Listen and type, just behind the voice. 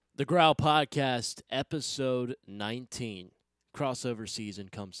The Growl Podcast, episode 19. Crossover season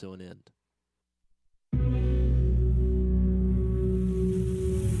comes to an end.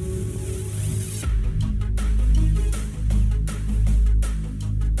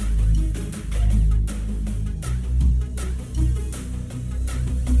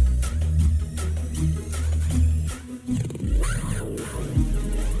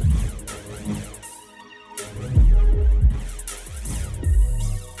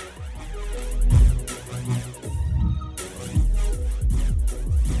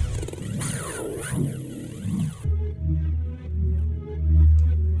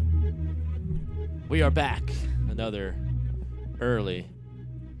 We are back. Another early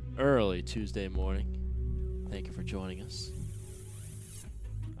Tuesday morning. Thank you for joining us.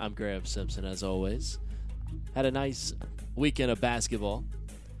 I'm Graeme Simpson, as always. Had a nice weekend of basketball.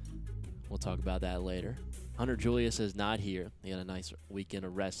 We'll talk about that later. Hunter Julius is not here. He had a nice weekend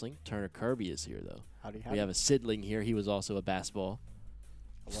of wrestling. Turner Kirby is here, though. Howdy. We have a Sidling here. He was also a basketball.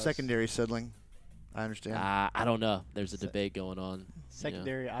 Secondary Sidling. I understand. I don't know. There's a debate going on.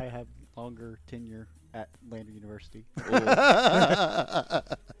 Secondary, I have longer tenure at Landon University. Are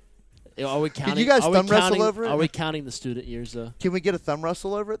we counting? Can you guys thumb wrestle over it? Are we counting the student years, though? Can we get a thumb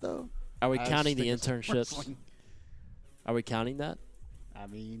wrestle over it, though? Are we counting the stick with internships? wrestling. Are we counting that? I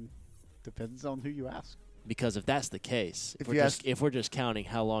mean, depends on who you ask. Because if that's the case, if we're just counting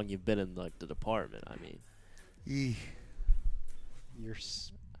how long you've been in the department, I mean, You're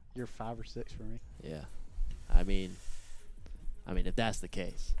 5 or 6 for me. yeah, I mean, if that's the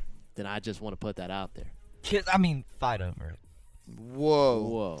case, then I just want to put that out there. Fight over it.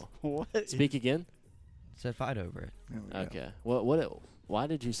 Whoa. What? Speak again. Said fight over it. There we go. Okay. Why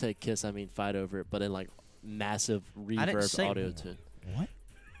did you say kiss? I mean, fight over it, but in like massive I didn't reverb say auto tune. What?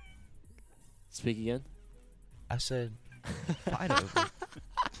 Speak again. I said fight over it.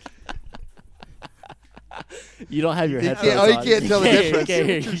 You don't have your You headphones can't- on. you can't tell the difference. Can't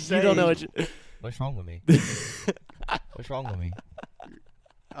hear What you. you're You don't know what saying. you. What's wrong with me? What's wrong with me?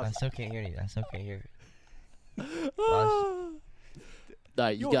 I still can't hear you. I still can't hear it. All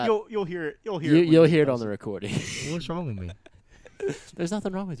right, You'll hear it. You'll hear it. You'll hear it on the recording. What's wrong with me? There's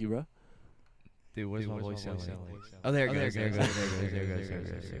nothing wrong with you, bro. Dude, what's my voice sound like? Oh, there it goes. There it goes.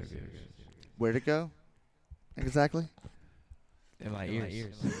 Where'd it go? Exactly. In my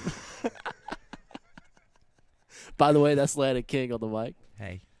ears. By the way, that's Landon King on the mic.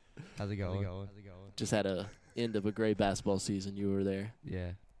 Hey, how's it going? Just had a end of a great basketball season. You were there.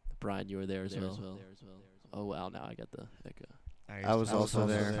 Yeah. Brian, you were there as well. Oh, wow. Now I got the echo. I was also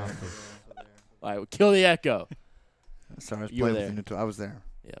there. All right, well, kill the echo. Sorry, I was You were playing with you. I was there.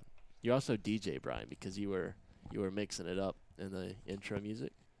 Yeah. You're also DJ, Brian, because you were mixing it up in the intro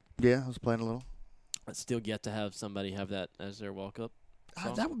music. Yeah, I was playing a little. I still get to have somebody have that as their walk-up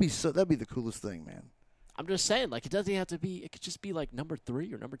song. That would be that'd be the coolest thing, man. I'm just saying, like, it doesn't have to be. It could just be like number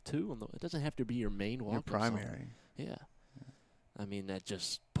 3 or number 2. It doesn't have to be your main walk-up Your song. primary. Yeah. I mean, that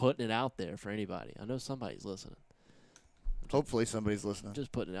just putting it out there for anybody. I know somebody's listening. Hopefully somebody's listening.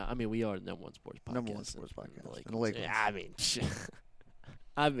 Just putting it out. I mean, we are the number one sports podcast. Number one sports podcast. Like, In the Lakelands. yeah,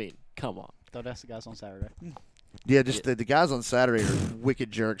 I mean, come on. Don't ask the guys on Saturday. Yeah, just the guys on Saturday are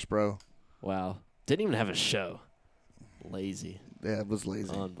wicked jerks, bro. Wow. Didn't even have a show. Lazy. Yeah, it was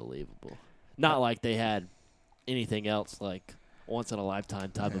lazy. Unbelievable. Not like they had anything else like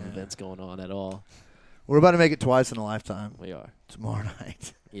once-in-a-lifetime type of events going on at all. We're about to make it twice in a lifetime. We are. Tomorrow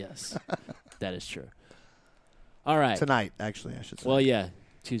night. Yes. That is true. All right. Tonight, actually, I should say. Well, yeah,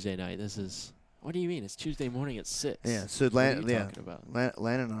 Tuesday night. This is – what do you mean? It's Tuesday morning at 6. Yeah, so What are you talking about?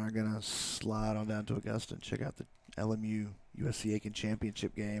 Landon and I are going to slide on down to Augusta and check out the LMU USC Aiken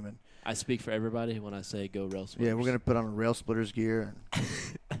Championship game. And I speak for everybody when I say go Rail Splitters. yeah, we're going to put on Rail Splitters gear and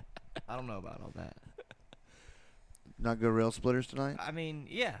I don't know about all that. not go Rail Splitters tonight. I mean,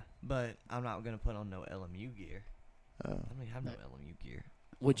 yeah, but I'm not gonna put on no LMU gear. I don't even have no LMU gear.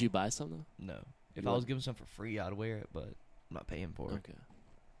 Would you buy some, though? No. If You I was would? given some for free, I'd wear it, but I'm not paying for it.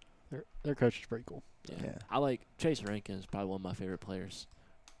 Okay. Their coach is pretty cool. Yeah. I like Chase Rankin is probably one of my favorite players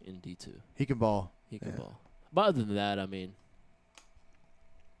in D2. He can ball. He can Yeah. ball. But other than that, I mean,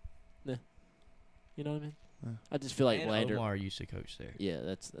 you know what I mean? Yeah. I just feel like And Lander. Omar used to coach there. Yeah,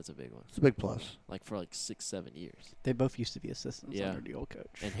 that's a big one. It's a big plus. Like for like 6-7 years. They both used to be assistants Yeah. under the old coach.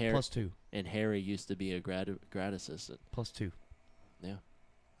 And Harry +2. and Harry used to be a grad assistant. +2. Yeah.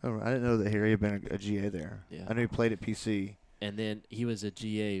 Oh, I didn't know that Harry had been a GA there. Yeah. I knew he played at PC. And then he was a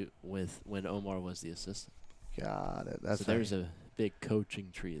GA when Omar was the assistant. Got it. That's so there's a big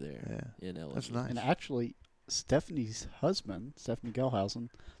coaching tree there in LSU. That's nice. And actually, Stephanie's husband, Stephanie Gelhausen,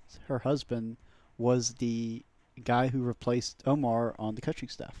 her husband was the guy who replaced Omar on the coaching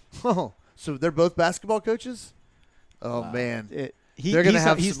staff. Oh, so they're both basketball coaches? Oh, Wow. man. They're gonna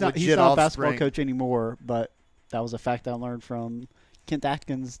have he's some not, he's legit not a basketball offspring. coach anymore, but that was a fact I learned from Kent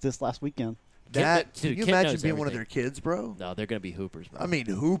Atkins this last weekend. Kent Can you Kent imagine knows being one of their everything. kids, bro? No, they're going to be hoopers, bro. I mean,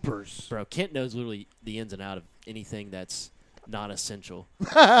 hoopers. Bro, Kent knows literally the ins and out of anything that's non-essential.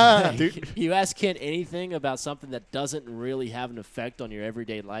 Dude. You ask Kent anything about something that doesn't really have an effect on your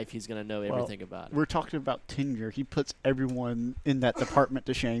everyday life, he's going to know Well, everything about it. We're talking about tenure. He puts everyone in that department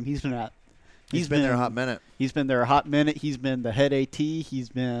to shame. He's been There a hot minute. He's been there a hot minute. He's been the head AT. He's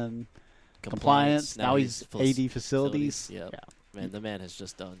been compliance. Now he's AD facilities. Yep. Man, the man has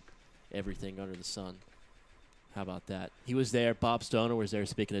just done everything under the sun. How about that? He was there. Bob Stoner was there,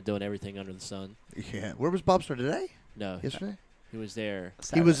 speaking of doing everything under the sun. Yeah. Where was Bob Stoner today? No, Yesterday? he was there.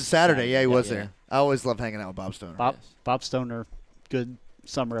 He was a Saturday. Yeah, he was Yeah. there. I always love hanging out with Bob Stoner. Bob Stoner, good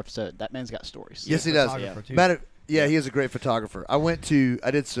summer episode. That man's got stories. Yes, he does. Photographer, too. Yeah, he is a great photographer.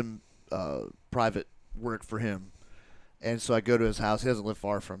 I did some private work for him, and so I go to his house. He doesn't live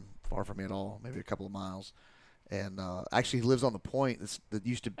far from me at all, maybe a couple of miles. And actually, he lives on the point that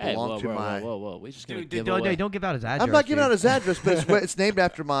used to Hey, belong to my. whoa. We just gonna Dude, give away. don't give out his address. I'm not giving out dude. his address, but it's named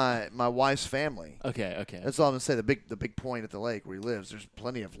after my wife's family. Okay. That's all I'm gonna say. The big point at the lake where he lives. There's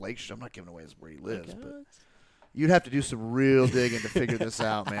plenty of lakes. I'm not giving away where he lives, Okay. but you'd have to do some real digging to figure this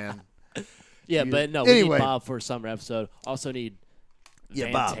out, man. Yeah, You- but no, we anyway. need Bob for a summer episode. Also need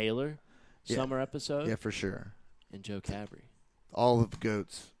Van Bob. Taylor Yeah. summer episode Yeah, for sure. and Joe Cabri. All of the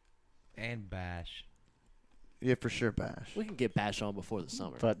goats. And Bash. Yeah, for sure, Bash. We can get Bash on before the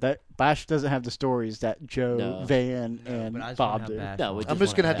summer. But that Bash doesn't have the stories that Joe, No. Van, No, and but I just Bob wanna do. have Bash No, on. we I'm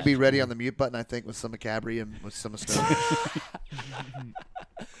just gonna have to be Bash. ready on the mute button. I think with some Cabri and with some Stone.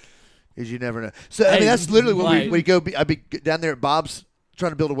 Because you never know. So I mean, Hey, that's literally when like- we go. I'd be down there at Bob's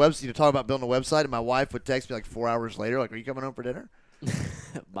trying to build a website. To talk about building a website, and my wife would text me like 4 hours later, like, "Are you coming home for dinner?"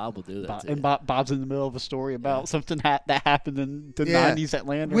 Bob will do that. Bob, too. and Bob's in the middle of a story about something that happened in the Yeah. 90s at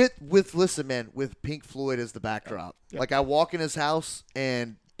Landon. Listen, man, with Pink Floyd as the backdrop. Yep. Like I walk in his house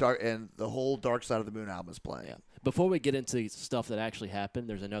and the whole Dark Side of the Moon album is playing. Yeah. Before we get into stuff that actually happened,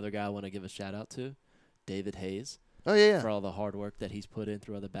 there's another guy I want to give a shout out to, David Hayes, Oh yeah. for all the hard work that he's put in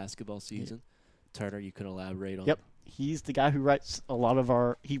throughout the basketball season. Turner, you can elaborate on. Yep. He's the guy who writes a lot of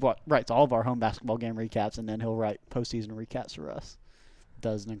our writes all of our home basketball game recaps, and then he'll write postseason recaps for us.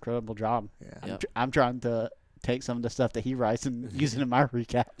 Does an incredible job. Yeah. Yep. I'm trying to take some of the stuff that he writes and use it in my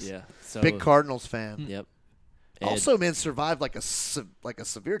recaps. Yeah. So, Big Cardinals fan. Yep. And, Also, man, survived like a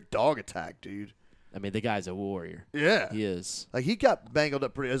severe dog attack, dude. I mean, the guy's a warrior. Yeah. He is. Like he got bangled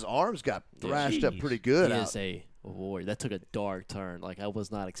up pretty. His arms got thrashed up Jeez. pretty good. He out. is a warrior. That took a dark turn. Like I was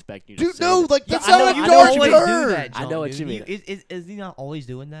not expecting you to Dude, say no, that. like that's I know- not I a know dark what you turn. I know what you mean. Is he not always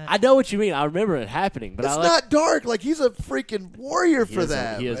doing that? I know what you mean. I remember it happening, but It's I like not dark. Like he's a freaking warrior he for is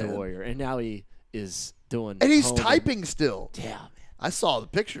that. he is a man. warrior, and now he is doing. And he's home typing still. Yeah, man. I saw the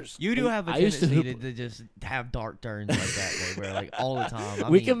pictures. You do have a I used to tendency hoop- to just have dark turns like that, bro, like all the time. I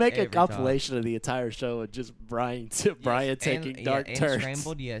We mean, can make a every time. compilation of the entire show of just Brian Yes, taking and, dark and turns.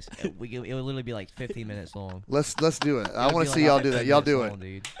 scrambled, yes. It would literally be like 15 minutes long. Let's do it. I It would want be to see like y'all about do that. 15 Y'all do minutes it. long,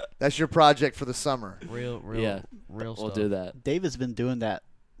 dude. That's your project for the summer. Real Yeah. stuff. We'll do that. David's been doing that,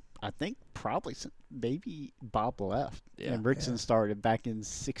 I think, probably since maybe Bob left. Yeah. And Rickson started back in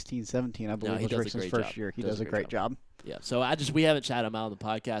 16, 17, I believe, he was does a Rickson's great first job. year. He Does does a a great great job. Yeah. So we haven't chatted him out on the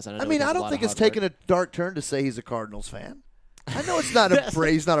podcast. And I mean, I don't think it's taken a dark turn to say he's a Cardinals fan. I know it's not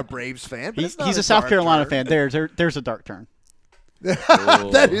he's not a Braves fan, but it's not He's a South dark Carolina turn. fan. There's a dark turn.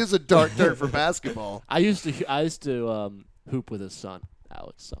 That is a dark turn for basketball. I used to hoop with his son,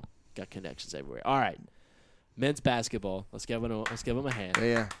 Alex. So got connections everywhere. All right, men's basketball. Let's give him a hand.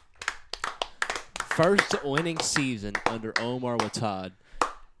 Yeah. First winning season under Omar Watad,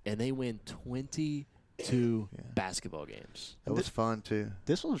 and they win 22 basketball games. That was fun too.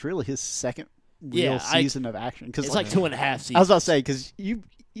 This was really his second real Yeah, season of action. Cause It's like 2.5 seasons. I was about to say, because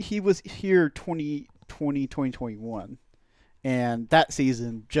he was here 2020, 2021. And that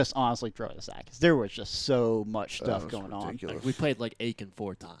season just honestly drove us out. Because there was just so much stuff was going on. ridiculous. We played like Aiken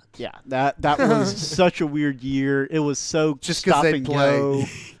 4 times. Yeah, that was such a weird year. It was so Just 'cause stop they and play. go.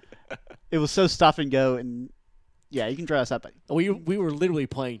 It was so stop and go, and yeah, you can dress up. We were literally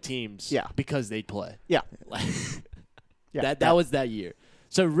playing teams Yeah. because they'd play. Yeah, Like, yeah. that was that year.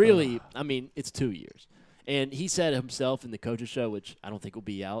 So really, I mean, it's 2 years. And he said himself in the coach's show, which I don't think will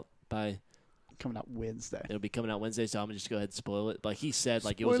be out by coming out Wednesday. it'll be coming out Wednesday, so I'm gonna just go ahead and spoil it. But he said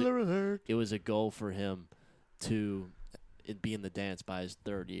like Spoiler alert. it was a goal for him to be in the dance by his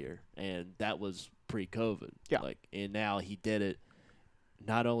 3rd year, and that was pre-COVID. Yeah. And now he did it.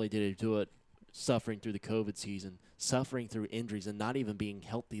 Not only did he do it suffering through the COVID season, suffering through injuries, and not even being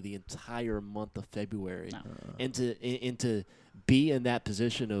healthy the entire month of February, No. and to be in that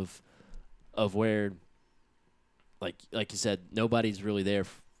position of where, like you said, nobody's really there.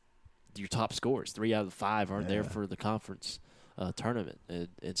 Your top scorers, 3 out of the 5 aren't there for the conference tournament,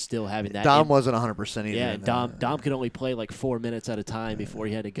 and still having that. Dom wasn't 100% either. Yeah, and Dom could only play like 4 minutes at a time before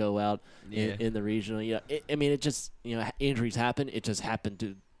he had to go out in the regional. Yeah, I mean, it just injuries happen. It just happened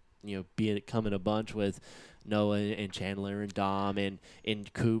to come in a bunch with Noah and Chandler and Dom and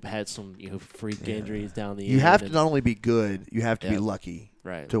Coop had some freak injuries down the end. You have to not only be good, you have to be lucky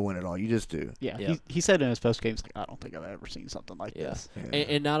to win it all. You just do. Yeah. He said in his post game, I don't think I've ever seen something like this. Yeah.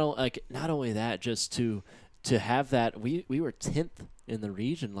 And not only that, just to have that, we were 10th in the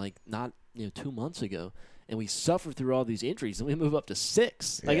region not 2 months ago, and we suffered through all these injuries, and we move up to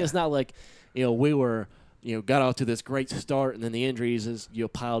 6. Like it's not like we were got off to this great start, and then the injuries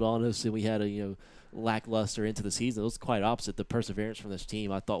piled on us, and we had a lackluster into the season. It was quite opposite. The perseverance from this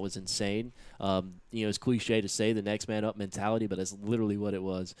team I thought was insane. It's cliche to say the next man up mentality, but it's literally what it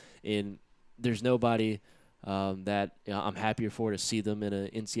was. And there's nobody that I'm happier for to see them in an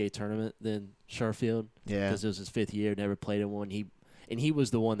NCAA tournament than Sherfield. Yeah, because it was his 5th year, never played in one. He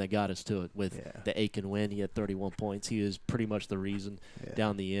was the one that got us to it with the Aiken win. He had 31 points. He is pretty much the reason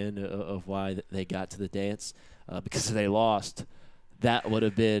down the end of why they got to the dance. Because if they lost, that would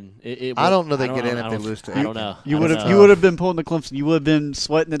have been. I don't know they get in if they lose to Aiken. I don't know. You would have been pulling the Clemson. You would have been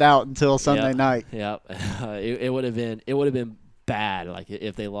sweating it out until Sunday night. Yeah, it would have been bad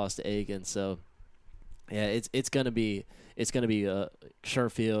if they lost to Aiken. So yeah, it's gonna be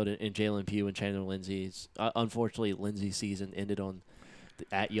Sherfield and Jalen Pugh and Chandler Lindsay's. Unfortunately, Lindsay's season ended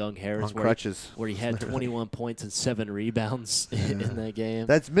at Young Harris on crutches, where he had 21 points and 7 rebounds in that game.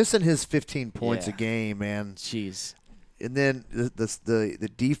 That's missing his 15 points a game, man. Jeez. And then the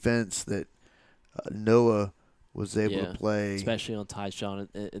defense that Noah was able to play, especially on Tyshawn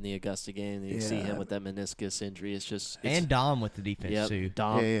in the Augusta game. You see him with that meniscus injury. And Dom with the defense too.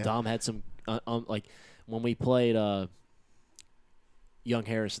 Dom had some like when we played Young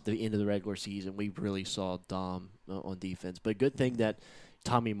Harris at the end of the regular season. We really saw Dom on defense. But good thing that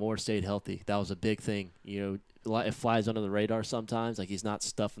Tommy Moore stayed healthy. That was a big thing. It flies under the radar sometimes. Like he's not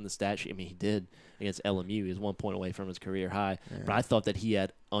stuffing the stat sheet. I mean, he did against LMU. He was 1 point away from his career high. Yeah. But I thought that he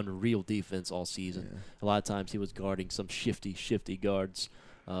had unreal defense all season. Yeah. A lot of times he was guarding some shifty guards,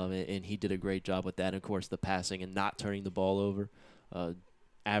 and he did a great job with that. And, of course, the passing and not turning the ball over,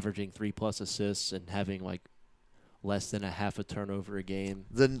 averaging 3+ assists and having less than a half a turnover a game.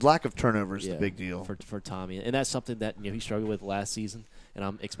 The lack of turnover is the big deal for Tommy, and that's something that he struggled with last season. And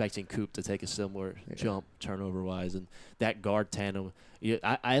I'm expecting Coop to take a similar jump turnover-wise. And that guard tandem,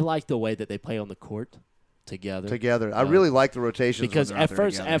 I like the way that they play on the court together. I really like the rotations because at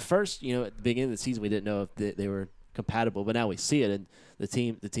first, at the beginning of the season, we didn't know if they were compatible, but now we see it, and the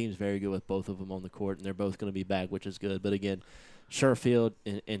team's very good with both of them on the court, and they're both going to be back, which is good. But again, Sherfield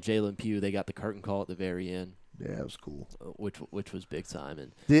and Jalen Pugh, they got the curtain call at the very end. Yeah, it was cool. Which was big time.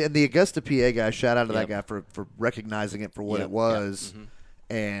 And the Augusta PA guy, shout out to that guy for recognizing it for what it was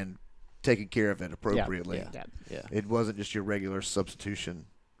and taking care of it appropriately. Yeah. It wasn't just your regular substitution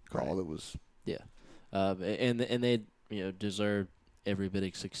call. It was and they deserved every bit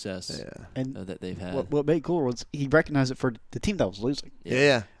of success that they've had. What made cool was he recognized it for the team that was losing.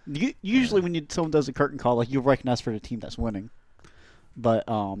 Yeah. Usually when someone does a curtain call, you'll recognize for the team that's winning. But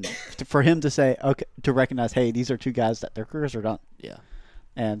for him to say, okay, to recognize, hey, these are two guys that their careers are done. Yeah.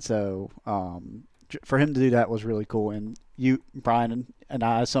 And so for him to do that was really cool. And you, Brian, and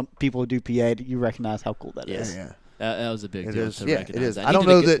I, some people who do PA, you recognize how cool that is. Yeah. That was a big deal to recognize it is. that. I don't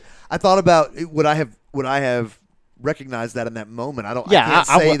know that – I thought about would I have recognized that in that moment. I can't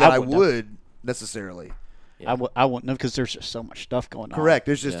say that I would necessarily. Yeah. I wouldn't know because there's just so much stuff going on. Correct.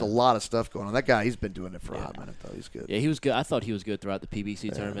 There's just a lot of stuff going on. That guy, he's been doing it for a hot minute, though. He's good. Yeah, he was good. I thought he was good throughout the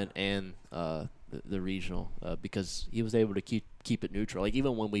PBC tournament and the regional because he was able to keep it neutral. Like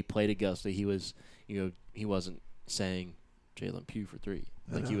even when we played Augusta, he was he wasn't saying Jalen Pugh for 3.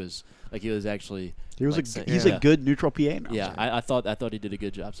 He was actually he's a good neutral PA now. Yeah, I thought he did a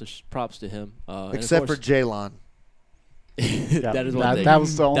good job. So props to him. Except for Jalon. That is one thing. That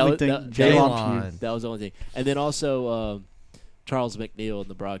was the only thing. Jalon. That was the only thing. And then also Charles McNeil in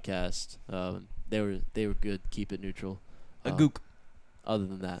the broadcast. They were good. Keep it neutral. A gook. Other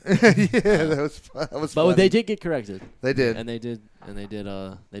than that, that was. But they did get corrected. They did, and they did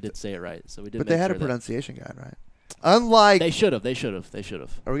say it right. So we did. But they had a pronunciation guide, right? Unlike they should have.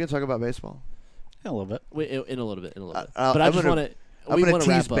 Are we gonna talk about baseball? In a little bit. In a little bit. But I just want to. I'm going to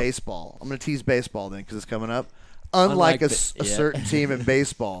tease baseball. I'm going to tease baseball then because it's coming up. Unlike a certain team in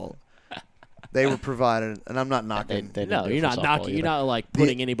baseball, They were provided, and I'm not knocking. They didn't No, do it you're for not softball knocking. either. You're not like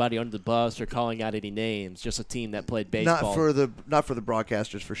putting anybody under the bus or calling out any names. Just a team that played baseball. Not for the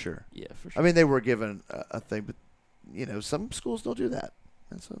broadcasters for sure. Yeah, for sure. I mean, they were given a thing, but some schools don't do that.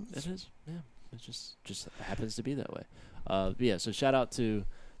 And so It is. Yeah, it just happens to be that way. Yeah. So shout out to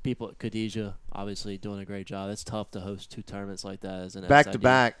people at Khadijah, obviously doing a great job. It's tough to host 2 tournaments like that as an back SID. to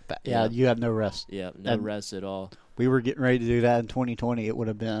back. Yeah, you have no rest. Yeah, no And- rest at all. We were getting ready to do that in 2020. It would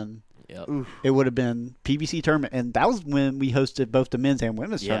have been Yep. PBC tournament, and that was when we hosted both the men's and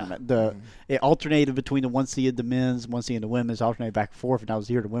women's Yeah. tournament. It alternated between the 1 seed, the men's, 1 seed, and the women's, alternated back and forth. And I was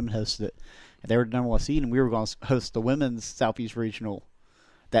here. The women hosted it, and they were the number 1 seed, and we were going to host the women's Southeast Regional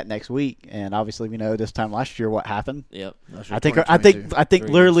that next week. And obviously, we know this time last year what happened. Yep. I think 3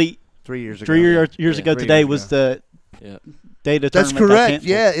 literally 3 years ago. 3 years Yeah, ago 3 today years was ago. the Yep. day the That's tournament got correct. canceled.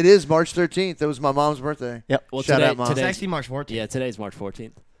 Yeah, it is March 13th. That was my mom's birthday. Yep. Well, Shout today, out, Mom. It's today's, actually March 14th. yeah, today's March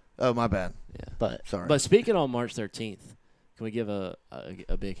 14th. Oh, my bad. Yeah. But Sorry. But speaking on March 13th, can we give a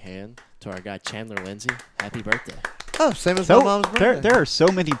big hand to our guy Chandler Lindsay? Happy birthday! Same as so my mom's birthday. there are so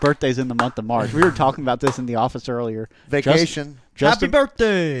many birthdays in the month of March. We were talking about this in the office earlier. Vacation. Justin, Happy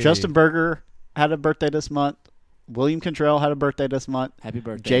birthday! Justin Berger had a birthday this month. William Cantrell had a birthday this month. Happy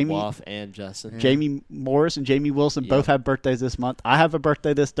birthday, Jamie- Waff and Justin. Jamie Morris and Jamie Wilson Yep. both have birthdays this month. I have a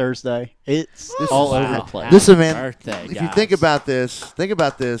birthday this Thursday. It's This all is- over the Wow. place. Happy Listen, man, birthday, if you guys. think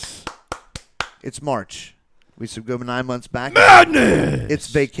about this, it's March. We should go 9 months back. It's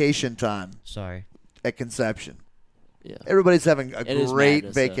vacation time Sorry. at conception. Yeah. Everybody's having a It is great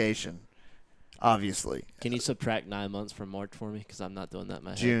madness, though. vacation, obviously. Can you subtract 9 months from March for me? Because I'm not doing that in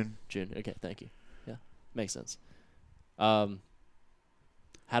my head. June. Okay, thank you. Yeah, makes sense. How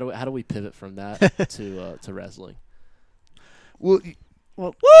do we pivot from that to wrestling? Well,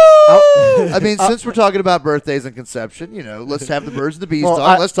 Well, I mean, since we're talking about birthdays and conception, let's have the birds and the bees Well,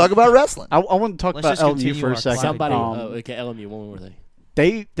 talk. Let's talk about wrestling. I want to talk Let's about just LMU continue for a our second. cloud. Somebody. Um, Okay, LMU. One more thing.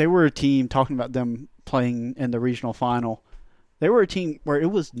 They were a team talking about them playing in the regional final. They were a team where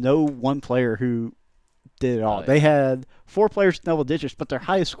it was no one player who did it all. Oh, yeah. They had 4 players in double digits, but their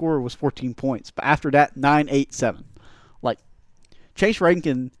highest score was 14 points. But after that, 9, 8, 7. Like Chase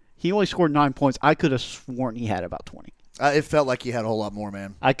Rankin, he only scored 9 points. I could have sworn he had about 20. It felt like he had a whole lot more,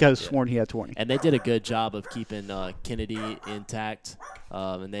 man. I could have sworn he had 20. And they did a good job of keeping Kennedy intact.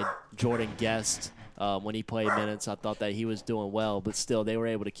 And they Jordan Guest, when he played minutes, I thought that he was doing well, but still they were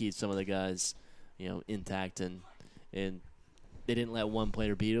able to keep some of the guys, intact and they didn't let one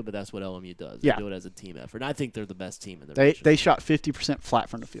player beat it, but that's what LMU does. They Yeah. do it as a team effort. And I think they're the best team in the They region. shot 50% flat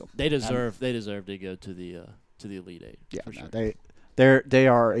from the field. They deserve to go to the Elite Eight. Yeah, for no, sure. they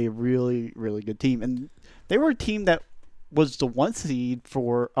are a really, really good team. And they were a team that was the 1 seed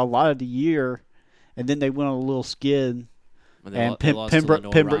for a lot of the year, and then they went on a little skid, When and they lost to Pembroke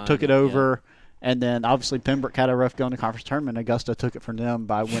Lenore took it Ryan, over. And then obviously Pembroke had a rough go in the conference tournament. Augusta took it from them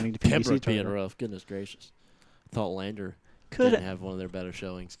by winning the PBC Pembroke being tournament. rough. Goodness gracious. I thought Lander Couldn't didn't have one of their better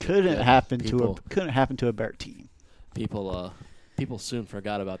showings. couldn't Yeah, happen people, to a better team. People soon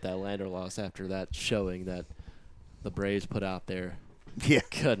forgot about that Lander loss after that showing that the Braves put out there. Yeah.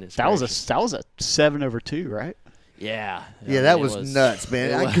 Goodness. That was gracious. a 7-2, right? Yeah. Yeah, that was nuts,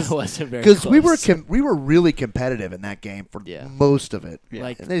 man. It wasn't very Because we were close. we were really competitive in that game for Yeah. most of it. Yeah.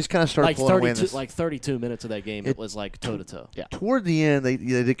 Like And they just kind of started like pulling away. in 32 this. like 32 minutes of that game. It was like toe to toe. Yeah. Toward the end, they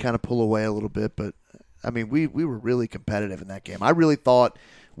did kind of pull away a little bit, but I mean, we were really competitive in that game. I really thought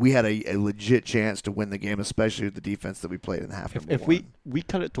we had a legit chance to win the game, especially with the defense that we played in the half. If we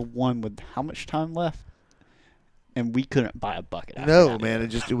cut it to 1 with how much time left, and we couldn't buy a bucket. After no, that. man,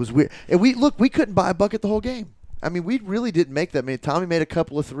 it was weird. And we couldn't buy a bucket the whole game. I mean, we really didn't make that many. Tommy made a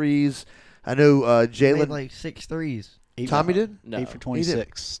couple of threes. I know Made Jalen. like 6 threes. Tommy did. No. 8 for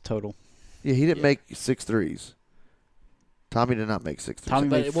 26 total. Yeah, he didn't Yeah. make 6 threes. Tommy did not make 6 threes. Tommy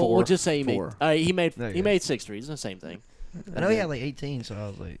But made we'll 4. just say he made. Four. He made. There you He go. made 6 threes. The same thing. I know he had like 18, so I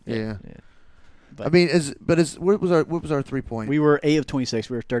was like, Yeah. But I mean, what was our 3-point? we were 8 of 26.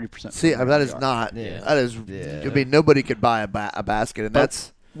 We were 30%. See, from that is the arc. not. Yeah. That is. Yeah. I mean, nobody could buy a basket, and But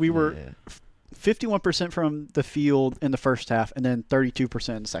that's. We were Yeah. 51% from the field in the first half, and then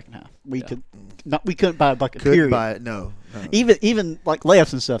 32% in the second half. We Yeah. couldn't buy a bucket. Couldn't period. buy it. No. Even like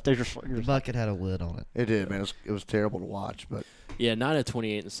layups and stuff. They're just The bucket had a lid on it. It did, man. It was terrible to watch, but Yeah, 9 of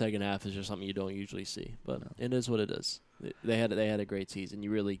 28 in the second half is just something you don't usually see, but it is what it is. They had a great season. You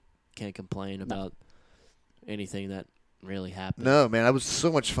really can't complain about anything that really happened. no, man, it was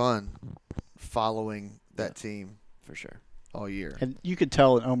so much fun following that team for sure. all year. And you could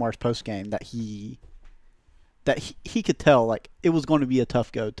tell in Omar's post game that he could tell like it was going to be a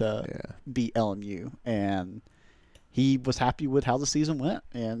tough go to Yeah. beat LMU, and he was happy with how the season went,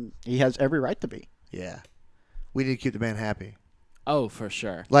 and he has every right to be. Yeah. We need to keep the man happy. Oh, for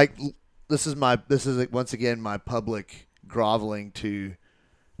sure. Like, this is once again my public groveling to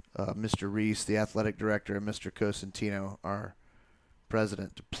Mr. Reese, the athletic director, and Mr. Cosentino, our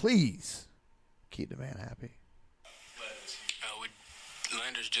president, to please keep the man happy.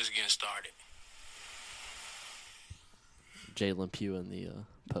 Lander's just getting started. Jalen Pugh in the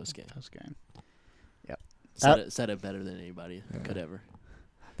post game. Yep. Said it better than anybody could ever.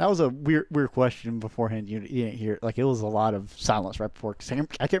 That was a weird question beforehand. You didn't hear it. Like, it was a lot of silence right before. Cause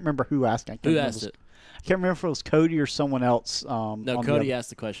I can't remember who asked it. Who asked it? I can't remember if it was Cody or someone else. No, Cody asked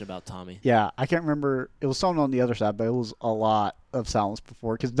the question about Tommy. Yeah, I can't remember. It was someone on the other side, but it was a lot of silence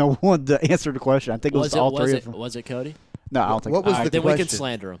before because no one to answer the question. I think it was all three of them. Was it Cody? No, I don't think. What was the then question? we can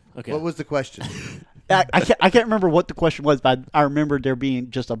slander him. Okay. What was the question? I can't remember what the question was, but I remember there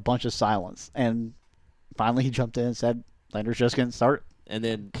being just a bunch of silence, and finally he jumped in and said, "Lander's just getting started." And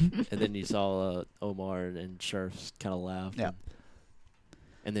then you saw Omar and Scherf kind of laugh. Yeah.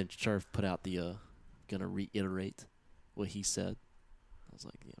 And then Scherf put out the gonna reiterate what he said. I was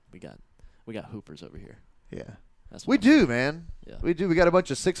like, yeah, we got hoopers over here. Yeah. That's We what do, man. Yeah. We do. We got a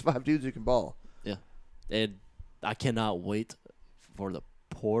bunch of 6'5" dudes who can ball. Yeah. And I cannot wait for the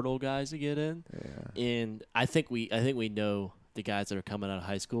portal guys to get in. Yeah. And I think we know the guys that are coming out of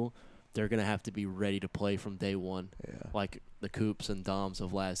high school, they're gonna have to be ready to play from day one. Yeah. Like the Coops and Doms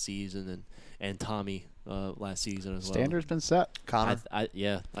of last season and Tommy last season as well. Standard's been set. Connor.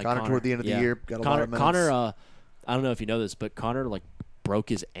 Connor toward the end of the year got a lot of minutes. Connor, I don't know if you know this, but Connor broke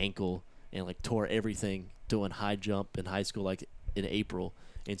his ankle and tore everything doing high jump in high school in April,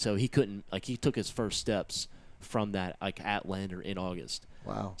 and so he couldn't he took his first steps from that at Lander in August.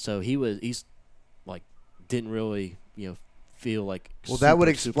 Wow. So he's didn't really feel like. Well, that would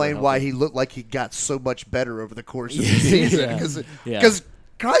super explain healthy. why he looked like he got so much better over the course of the season. Yeah. Because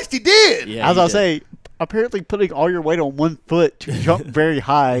Christ, he did. Yeah, As he I'll did. say, apparently putting all your weight on one foot to jump very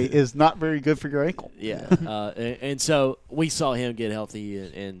high is not very good for your ankle. Yeah, and so we saw him get healthy,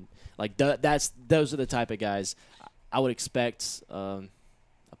 and those are the type of guys I would expect a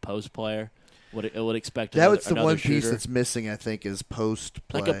post player. Would expect That's the another one piece shooter. that's missing, I think, is post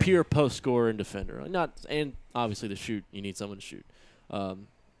play. Like a pure post scorer and defender. And obviously to shoot, you need someone to shoot.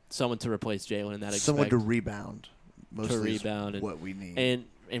 Someone to replace Jalen in that aspect. Someone to rebound. Mostly is rebound and- what we need.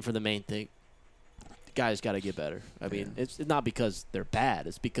 And for the main thing, the guys got to get better. I mean, it's not because they're bad.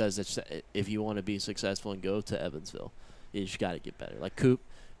 It's because if you want to be successful and go to Evansville, you just got to get better. Like Coop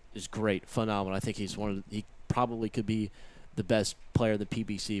is great, phenomenal. I think he probably could be the best player in the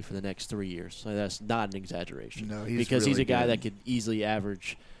PBC for the next 3 years. So that's not an exaggeration. No, he's because he's really a guy good. that could easily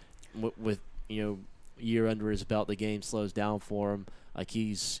average with year under his belt. The game slows down for him. Like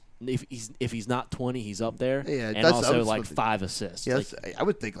if he's not 20, he's up there. Yeah, and that's- also I was 5 assists. yes, I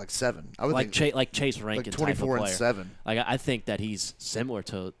would think 7. I would think Like Chase Rankin, 24 type of and player. 7. Like I think that he's similar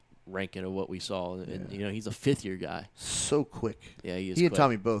to Rankin of what we saw, and he's a 5th-year guy. So quick. Yeah, he is. He and quick.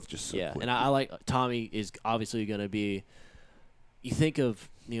 Tommy both just so Yeah, quick. and I like Tommy is obviously going to be. You think of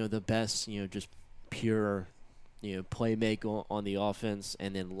the best just pure playmaker on the offense,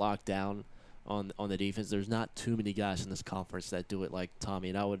 and then lockdown on the defense. There's not too many guys in this conference that do it like Tommy,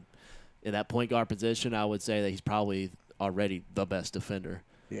 and I would in that point guard position I would say that he's probably already the best defender.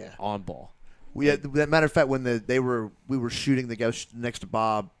 Yeah. On ball. That matter of fact, when we were shooting the guy next to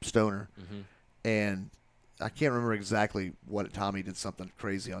Bob Stoner, and I can't remember exactly what Tommy did something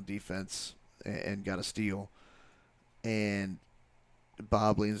crazy on defense and got a steal, and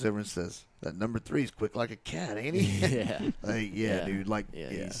Bob leans over and says, "That number 3 is quick like a cat, ain't he?" Yeah, dude.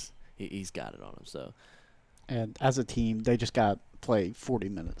 He's got it on him. So And as a team, they just got to play 40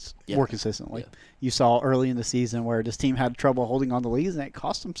 minutes Yeah. more consistently. Yeah. You saw early in the season where this team had trouble holding on to leads, and it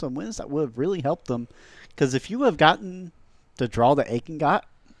cost them some wins that would have really helped them. Because if you have gotten the draw that Aiken got,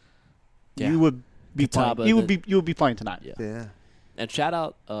 you would be playing. Catawba, You would be playing tonight. Yeah. And shout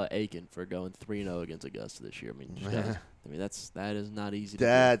out Aiken for going 3-0 against Augusta this year. I mean, that is not easy.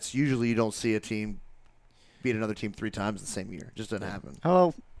 That's usually you don't see a team beat another team 3 times the same year. Just doesn't happen.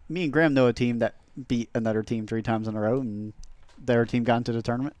 Oh, me and Graham know a team that beat another team 3 times in a row, and their team got into the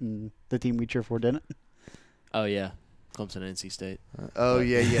tournament, and the team we cheer for didn't. Oh yeah, Clemson and NC State.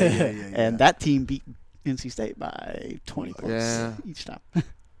 Yeah. And that team beat NC State by 20 points Yeah. each time.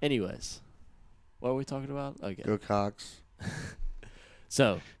 Anyways, what are we talking about? Okay. Go Cox.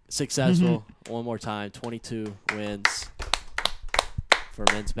 So, successful one more time, 22 wins for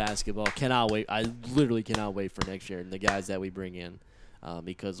men's basketball. Cannot wait. I literally cannot wait for next year and the guys that we bring in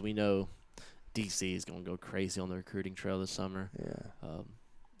because we know DC is going to go crazy on the recruiting trail this summer. Yeah.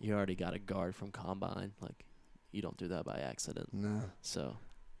 You already got a guard from Combine. Like, you don't do that by accident. No. So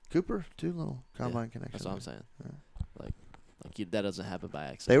Cooper, too, little combine connection. that's what I'm saying. Yeah. That doesn't happen by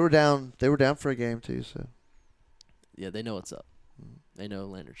accident. They were down. They were down for a game too. So Yeah, they know what's up. They know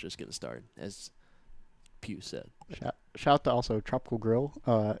Landon's just getting started, as Pew said. Shout out to also Tropical Grill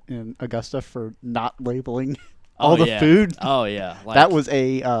in Augusta for not labeling all the yeah. food. Oh yeah, That was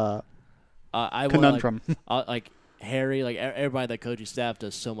a I conundrum. Like Harry, like everybody, the coaching staff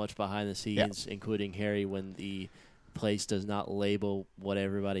does so much behind the scenes, including Harry, when the place does not label what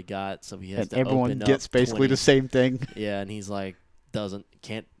everybody got, so he has And to everyone open gets up basically 20. the same thing. Yeah, and he's like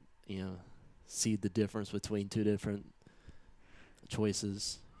can't see the difference between two different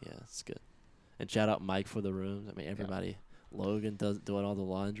choices. Yeah, it's good. And shout out Mike for the rooms. I mean, everybody. Logan doing all the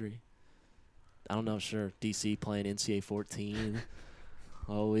laundry. I don't know. Sure, DC playing NCAA 14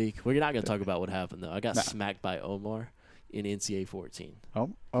 all week. We're not gonna talk about what happened though. I got smacked by Omar in NCAA 14.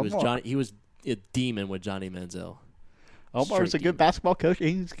 He was a demon with Johnny Manziel. Omar's a Straight good demon. basketball coach.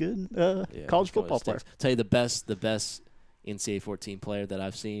 He's a good college football player. Tell you the best NCAA 14 player that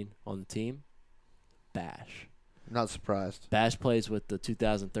I've seen on the team, Bash. not surprised. Bash plays with the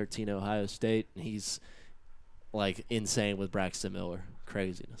 2013 Ohio State, and he's like insane with Braxton Miller.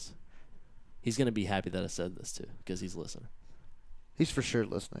 Craziness. He's gonna be happy that I said this too, because he's listening. He's for sure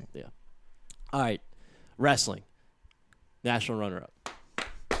listening. Yeah. All right, wrestling, national runner-up.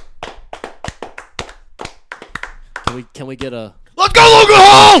 Can we get a? Let's go, Logan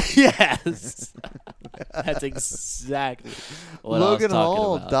Hall! Yes. That's exactly what Logan I was talking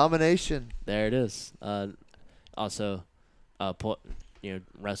Hall, about. domination. There it is. Also,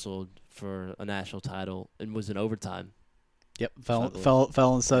 wrestled for a national title and was in overtime. Yep,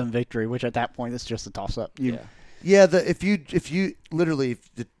 fell in sudden victory, which at that point is just a toss up. Yeah, if you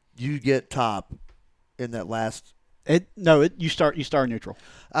get top in that last. You start neutral.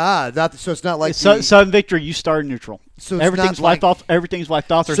 So it's not like sudden victory. You start neutral. So it's everything's not wiped off. Everything's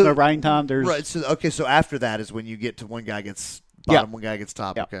wiped off. There's no riding time. There's right. So after that is when you get to one guy gets bottom, one guy gets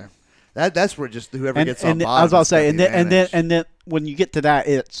top. Yep. Okay, that's where just whoever gets on bottom. I was about to say, and then when you get to that,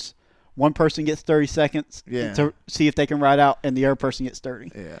 it's one person gets 30 seconds to see if they can ride out, and the other person gets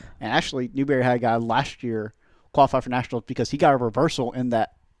 30. Yeah. And actually, Newberry had a guy last year qualify for nationals because he got a reversal in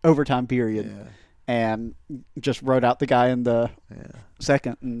that overtime period. Yeah. And just rode out the guy in the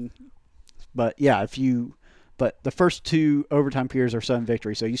second. But the first two overtime periods are sudden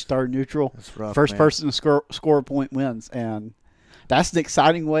victory. So you start neutral. That's rough, first man. person to score a point wins. And that's an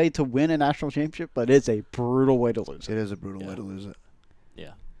exciting way to win a national championship, but it's a brutal way to lose it. It is a brutal way to lose it.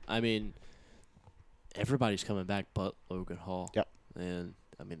 Yeah. I mean, everybody's coming back but Logan Hall. Yep. And,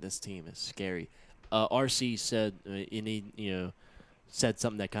 I mean, this team is scary. RC said, said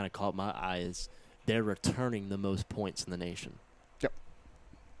something that kind of caught my eye is they're returning the most points in the nation. Yep.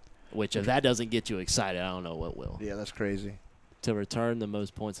 Which, if that doesn't get you excited, I don't know what will. Yeah, that's crazy. To return the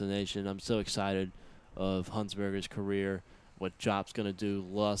most points in the nation, I'm so excited of Hunsberger's career, what Jop's going to do.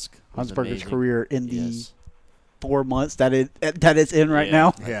 Lusk. Hunsberger's career in the 4 months that it's in right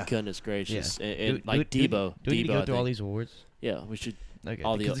now. Yeah. Goodness gracious. Yeah. And like Debo. Do we need to go through all think. these awards? Yeah, we should.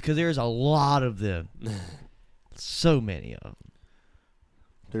 Okay, because there's a lot of them. So many of them.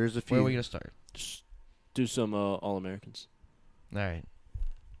 There's a few. Where are we going to start? Just do some All-Americans. All right.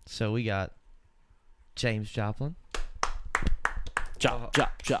 So we got James Joplin. Chop.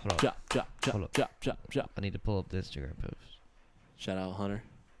 Hold up. I need to pull up the Instagram post. Shout out Hunter.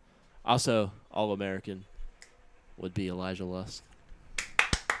 Also, All-American would be Elijah Lusk.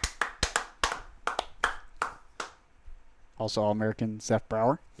 Also All-American Seth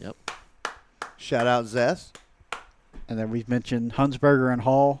Brower. Yep. Shout out Zeth. And then we've mentioned Hunsberger and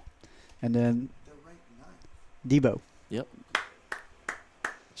Hall. And then Debo. Yep.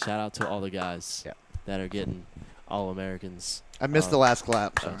 Shout out to all the guys that are getting All-Americans. I missed the last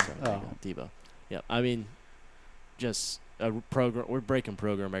clap. Sorry. Oh. Debo. Yep. I mean, just a program. We're breaking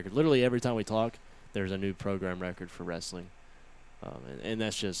program records. Literally every time we talk, there's a new program record for wrestling. And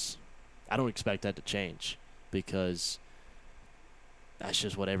that's just, I don't expect that to change because that's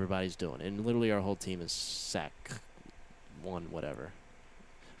just what everybody's doing. And literally our whole team is SAC 1 whatever.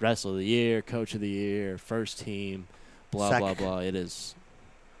 Wrestler of the Year, Coach of the Year, First Team, blah, blah, blah. It is,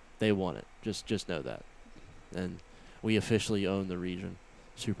 they won it. Just know that. And we officially own the region,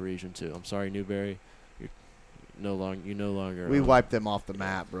 Super Region 2. I'm sorry, Newberry. You no longer. We wiped them off the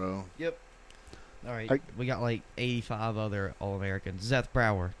map, bro. Yep. All right. We got like 85 other All-Americans. Zeth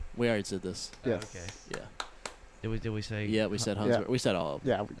Brower. We already said this. Yeah. Okay. Yeah. Did we say? Yeah, we said Hunsberger. We said all of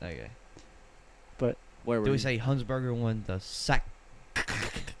them. Yeah. Okay. But where were Did we say Hunsberger won the SAC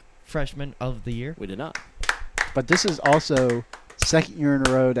Freshman of the Year? We did not. But this is also second year in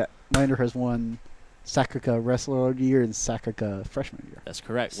a row that Lander has won Sakaka Wrestler of the Year and Sakaka Freshman of the Year. That's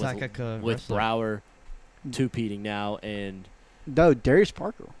correct. Sakaka With wrestler. Brower two-peating now and No, Darius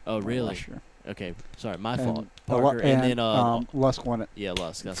Parker. oh really? Last year. Okay, sorry, my And fault. a lo- Parker and then Lusk won it. yeah,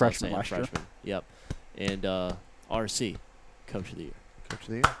 Lusk. That's freshman what I'm last saying. year. Freshman. Yep. And RC, Coach of the Year. Coach of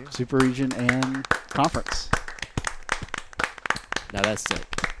the year. Yeah. Super Region and Conference. Now that's sick.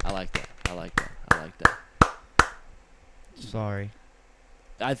 I like that. I like that. I like that. Sorry.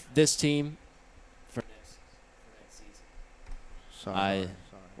 This team for next season. Sorry. Sorry.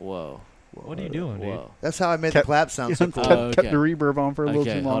 Whoa. What are you doing, dude? Whoa. That's how I made Kept- the clap sound so cool. Oh, Kept okay. the reverb on for a little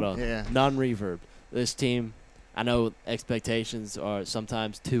Okay, too long. hold on. Yeah. Non-reverb. This team, I know expectations are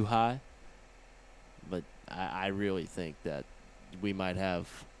sometimes too high, but I really think that we might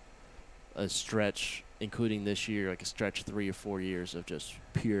have a stretch, including this year, like a stretch 3 or 4 years of just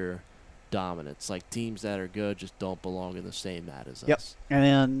pure dominance. Like teams that are good just don't belong in the same mat as Yep. us. And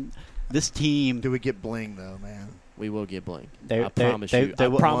then this team, Do we get bling though, man? We will get bling. They- I they- promise they- you. they I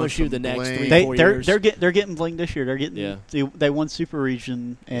will- promise you want the some next bling. 3-4 years. they're getting bling this year. They're getting Yeah. they won Super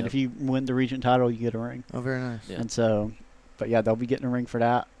Region, and Yep. if you win the region title, you get a ring. Oh, very nice. Yeah. And so, but yeah, they'll be getting a ring for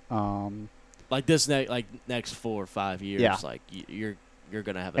that. Like this next 4 or 5 years, Yeah. like you're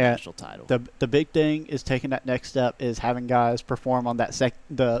gonna have a Yeah. national title. The big thing is taking that next step is having guys perform on that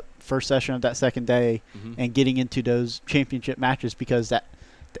the first session of that second day Mhm. and getting into those championship matches, because that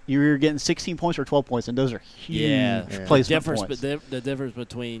you're getting 16 points or 12 points, and those are huge Yeah. Yeah. placement difference, points. the difference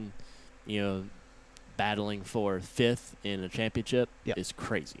between, battling for 5th in a championship Yep. is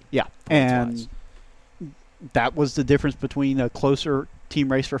crazy. Yeah, Points-wise. and that was the difference between a closer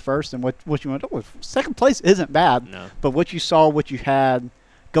team race for first and what you went. Oh, second place isn't bad, No. but what you had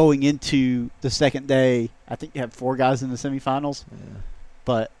going into the second day, I think you had 4 guys in the semifinals, Yeah.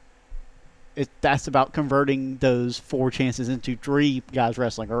 but that's about converting those 4 chances into 3 guys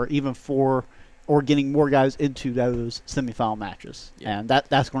wrestling, or even 4, or getting more guys into those semifinal matches. Yeah. And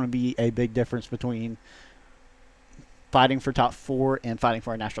that's going to be a big difference between fighting for top 4 and fighting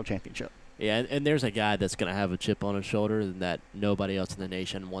for a national championship. Yeah, and there's a guy that's going to have a chip on his shoulder, and that nobody else in the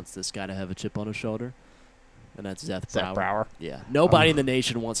nation wants this guy to have a chip on his shoulder, and that's Zeth Zach Brower. Brower. Yeah, nobody in the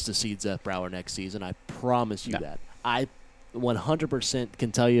nation wants to see Zeth Brower next season. I promise you No. that. I 100%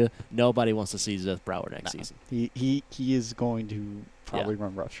 can tell you nobody wants to see Zeth Brower next No. season. He is going to probably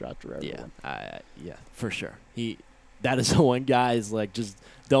run roughshod through everyone. Yeah, for sure. That is the one guy is like, just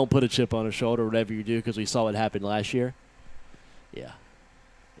don't put a chip on his shoulder, whatever you do, because we saw what happened last year. Yeah,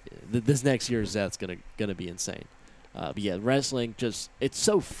 this next year Zeth's gonna be insane. But yeah, wrestling it's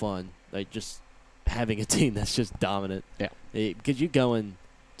so fun. Like just having a team that's just dominant. Yeah. Because you go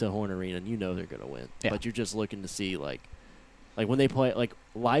into Horn Arena and you know they're gonna win. Yeah. But you're just looking to see like when they play like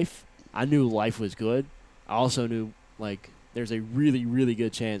Life. I knew Life was good. I also knew like there's a really really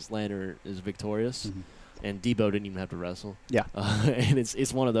good chance Lander is victorious. Mhm. And Debo didn't even have to wrestle. Yeah. And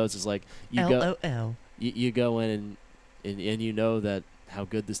it's one of those. It's like you go LOL. you go in and you know that how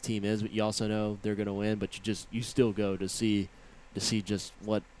good this team is, but you also know they're going to win. But you still go to see just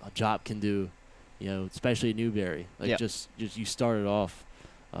what a job can do, especially Newberry. Like Yep. just you started off,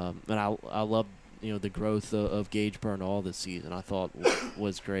 and I love the growth of Gage Bernal this season. I thought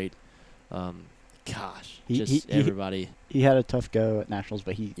was great. Gosh, everybody. He had a tough go at nationals,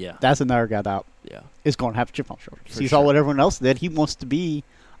 but Yeah. that's another guy that Yeah. is going to have a chip on his shoulder. For He saw sure. what everyone else did. He wants to be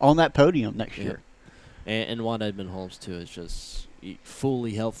on that podium next Yeah. year. And Juan Edmund Holmes too is just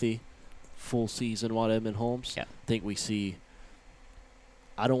fully healthy, full season. Juan Edmund Holmes. Yeah. I think we see.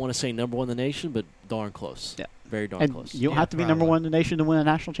 I don't want to say number 1 in the nation, but darn close. Yeah. Very darn And close. you don't Yeah, have to be number probably. 1 in the nation to win a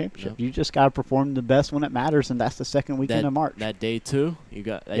national championship. No. You just got to perform the best when it matters, and that's the second weekend of March. That day 2, you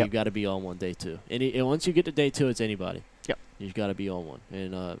got Yep. to be on one day 2. And once you get to day 2, it's anybody. Yep. You've got to be on one,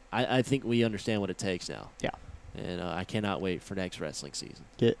 and I think we understand what it takes now. Yeah. And I cannot wait for next wrestling season.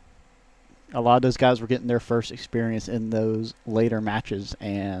 A lot of those guys were getting their first experience in those later matches,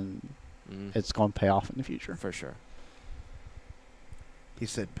 and Mhm. it's going to pay off in the future. For sure. He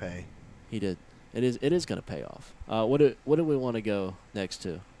said pay. He did. It is going to pay off. What do we want to go next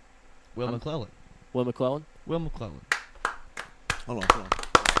to? Will I'm- McClellan. Will McClellan? Will McClellan. Hold on.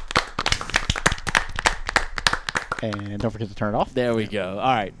 And don't forget to turn it off. There we go.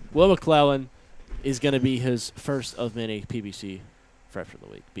 All right. Will McClellan is going to be his first of many PBC Freshman of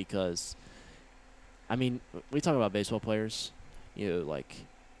the Week because, I mean, we talk about baseball players, like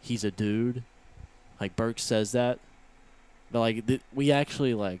he's a dude. Like Burke says that. But, like, we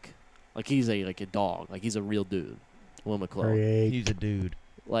actually, like he's a dog. Like, he's a real dude, Will McClellan. Great. He's a dude.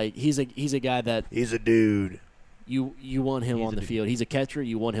 Like, he's a guy that He's a dude. You want him He's on a the big- field. He's a catcher.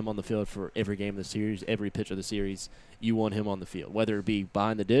 You want him on the field for every game of the series, every pitch of the series. You want him on the field, whether it be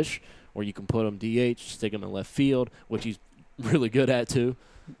behind the dish or you can put him DH, stick him in left field, which he's really good at too.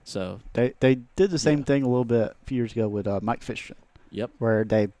 So They did the same thing a little bit a few years ago with Mike Fishton. Yep. Where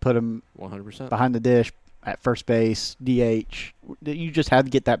they put him 100%. behind the dish at first base, DH. You just had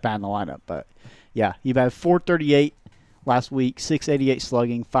to get that bat in the lineup. But, yeah, he batted .438 last week, .688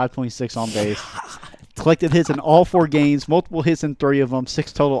 slugging, .526 on base. Collected hits in all 4 games, multiple hits in 3 of them,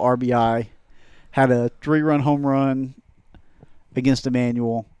 6 total RBI. Had a 3-run home run against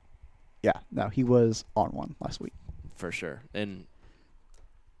Emmanuel. Yeah, no, he was on one last week. For sure. And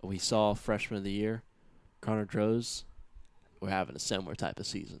we saw freshman of the year, Connor Droz. We're having a similar type of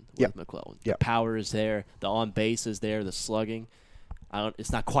season with McClellan. Yep. The power is there. The on base is there. The slugging.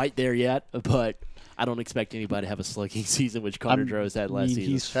 It's not quite there yet, but I don't expect anybody to have a slugging season, which Connor Droz had last season.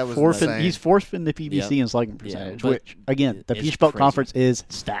 That was insane. He's fourth in the PBC in slugging percentage, which, again, the it's Peach Belt crazy. Conference is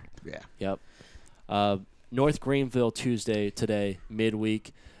stacked. Yeah. Yep. North Greenville today,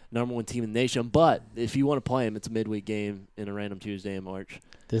 midweek. Number 1 team in the nation. But if you want to play them, it's a midweek game in a random Tuesday in March.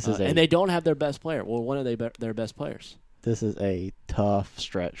 And they don't have their best player. Well, one of their best players. This is a tough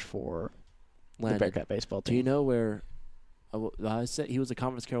stretch for Landon. the Bearcat baseball team. Do you know where I said he was a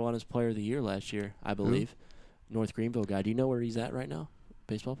Conference Carolinas Player of the Year last year, I believe. North Greenville guy. Do you know where he's at right now?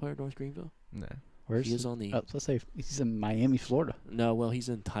 Baseball player, North Greenville? No. Where's He is on the let's say he's in Miami, Florida. No, well, he's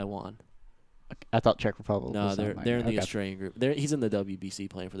in Taiwan. I thought Czech Republic. No, was they're Miami. in the Okay. Australian group. He's in the WBC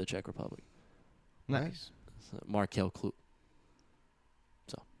playing for the Czech Republic. Nice. Markel Klub.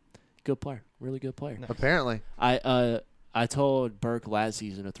 So, good player, really good player. Nice. Apparently. I told Burke last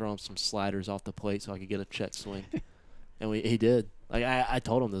season to throw him some sliders off the plate so I could get a check swing, and he did. Like I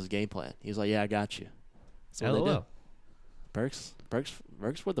told him this game plan. He was like, "Yeah, I got you." So they did. LOL. Burke's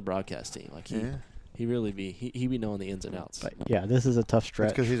with the broadcast team. Like he really be he be knowing the ins and outs. But yeah, this is a tough That's stretch.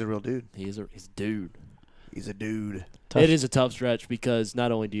 because he's a real dude. He's a dude. He's a dude. Tough. It is a tough stretch because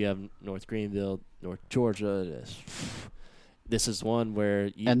not only do you have North Greenville, North Georgia, this is one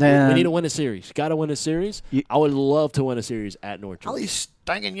where we need to win a series. Got to win a series. I would love to win a series at North All Georgia. these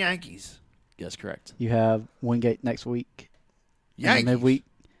stinking Yankees. Yes, correct. You have Wingate next week. Yankees. Midweek.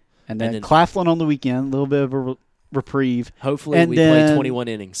 And then, then- Claflin on the weekend, a little bit of a reprieve. Hopefully And we play then- 21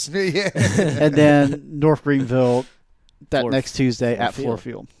 innings, Yeah. And then North Greenville that Floor- next Tuesday Floor at Floor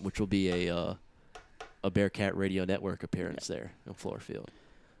Field. which will be a Bearcat Radio Network appearance there in Floor Field.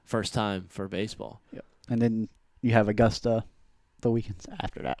 First time for baseball. Yep. And then you have Augusta the weekends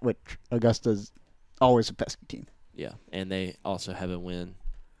after that, which Augusta's always a pesky team Yeah, and they also have a win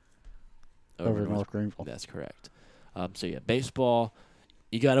over North Greenville. That's correct. So yeah, baseball,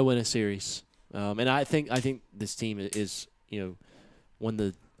 you got to win a series, and I think this team is when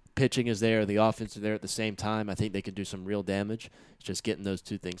the pitching is there, the offense is there at the same time. I think they can do some real damage. It's just getting those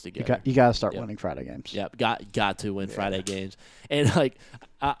two things together. You got to start Yep. winning Friday games. Yeah, got to win Friday games, and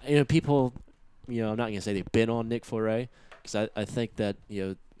people, I'm not gonna say they've been on Nick Fleury because I think that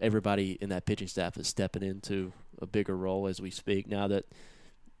everybody in that pitching staff is stepping into a bigger role as we speak. Now that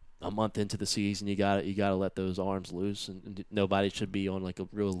a month into the season, you gotta let those arms loose, and nobody should be on like a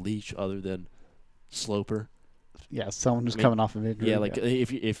real leash other than Sloper. Yeah, someone who's coming off of injury. Yeah, like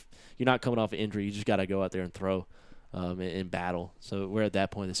if you're not coming off an injury, you just got to go out there and throw in battle. So we're at that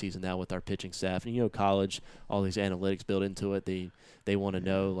point of the season now with our pitching staff. And college, all these analytics built into it. They want to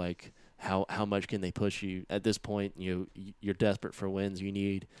know like how much can they push you at this point. You're desperate for wins. You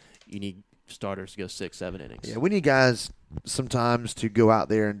need starters to go 6-7 innings. Yeah, we need guys sometimes to go out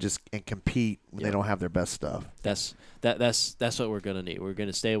there and compete when they don't have their best stuff. That's what we're gonna need. We're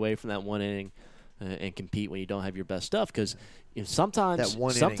gonna stay away from that one inning. And compete when you don't have your best stuff, because sometimes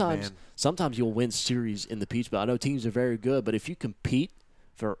you'll win series in the Peach Belt. I know teams are very good, but if you compete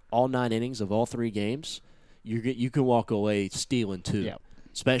for all 9 innings of all 3 games, you can walk away stealing 2,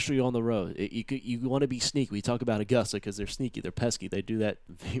 especially on the road. You want to be sneaky. We talk about Augusta because they're sneaky, they're pesky. They do that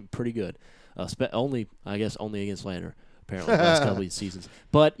pretty good. Only against Lander apparently the last couple of seasons.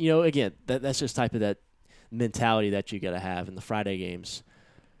 But again, that's just type of that mentality that you got to have in the Friday games.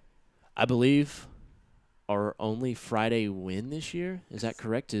 I believe our only Friday win this year. Is that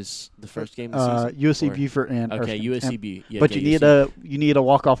correct? Is the first game of the season? USC Beaufort and okay, Erskine. USC. Yeah, but you need a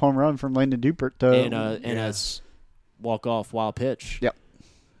walk-off home run from Landon Dupert to and a walk-off wild pitch. Yep.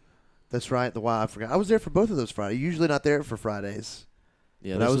 That's right. I forgot. I was there for both of those Fridays. Usually not there for Fridays.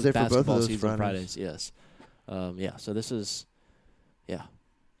 Yeah, but I was there for both of basketball those season Fridays. Yes. So this is,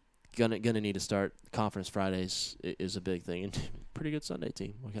 gonna need to start. Conference Fridays is a big thing, and pretty good Sunday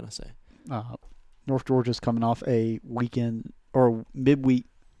team. What can I say? North Georgia's coming off a weekend or midweek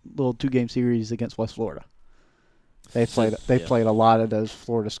little 2-game series against West Florida. They played a lot of those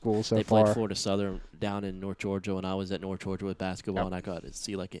Florida schools so they far. played Florida Southern down in North Georgia, and I was at North Georgia with basketball, and I got to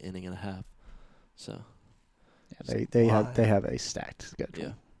see like an inning and a half. So Yeah, they have a stacked schedule.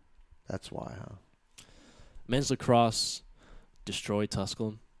 yeah. That's why, huh? Men's lacrosse destroyed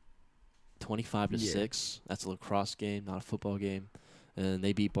Tusculum 25-6. That's a lacrosse game, not a football game. And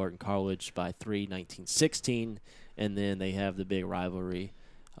they beat Barton College by 19-16. And then they have the big rivalry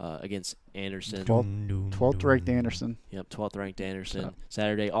against Anderson. 12th ranked Anderson. Yep, 12th ranked Anderson. So.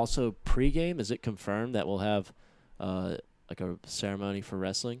 Saturday. Also, pregame, is it confirmed that we'll have like a ceremony for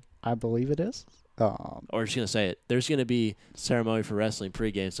wrestling? I believe it is. Or just going to say it. There's going to be ceremony for wrestling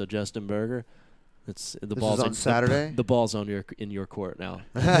pregame. So, Justin Berger, it's the This ball's is on Saturday? The ball's in your court now.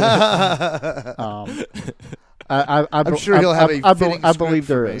 I'm sure he'll have a fitting I believe script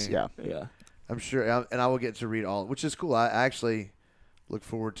there for is, me. yeah. Yeah. I'm sure, and I will get to read all, which is cool. I actually look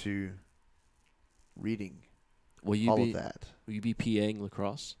forward to reading Will you all be of that. Will you be PAing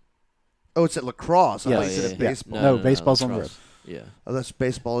lacrosse? Oh, it's at lacrosse. I Yes. thought you said at Yeah. baseball. No, baseball's on the road. lacrosse. Yeah. Oh, that's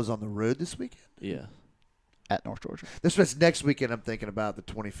baseball is on the road this weekend? Yeah. At North Georgia. This was next weekend. I'm thinking about the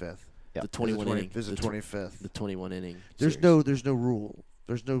 25th. Yeah. The 21 inning. This is the 25th. The 21 inning. There's series. no rule.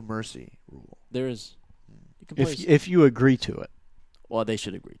 There's no mercy rule. There is. You can play. If you agree to it. Well, they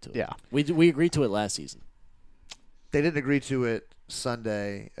should agree to it. Yeah. We agreed to it last season. They didn't agree to it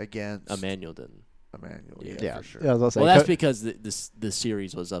Sunday against Emmanuel didn't. Emmanuel. Yeah. Yeah, for sure. Yeah, I was gonna say, Well, that's because the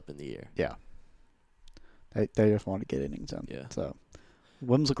series was up in the air. yeah. They just want to get innings in. Yeah. So,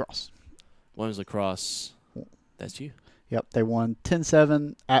 women's lacrosse. Women's lacrosse. That's you. Yep, they won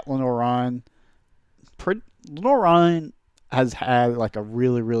 10-7 at Lenore Ryan. Lenore Ryan has had like a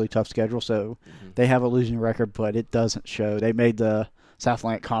really, really tough schedule, so they have a losing record, but it doesn't show. They made the South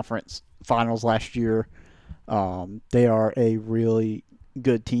Atlantic Conference Finals last year. They are a really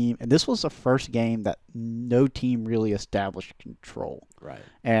good team, and this was the first game that no team really established control. Right.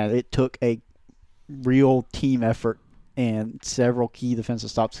 And it took a real team effort and several key defensive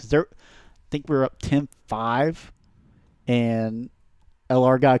stops. Because I think we were up 10-5, and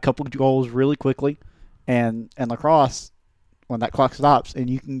LR got a couple of goals really quickly. And lacrosse, when that clock stops and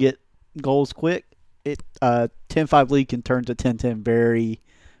you can get goals quick, it 10-5 lead can turn to 10-10 very,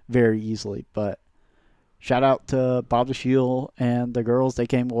 very easily. But shout out to Bob DeShiel and the girls. They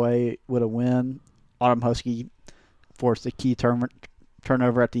came away with a win. Autumn Husky forced a key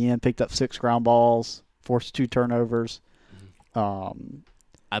turnover at the end, picked up 6 ground balls, forced 2 turnovers.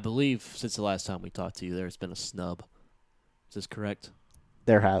 I believe since the last time we talked to you, there's been a snub. Is this correct?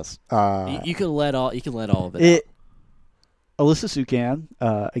 There has. You can let all of it out. Alyssa Sukan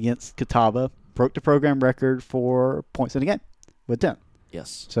against Catawba broke the program record for points in a game with 10.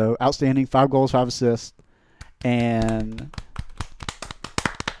 Yes. So outstanding, 5 goals, 5 assists. And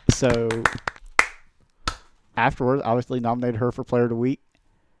so afterwards, obviously nominated her for Player of the Week,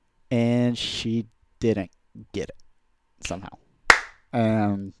 and she didn't get it somehow.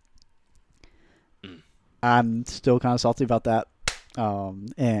 And I'm still kind of salty about that.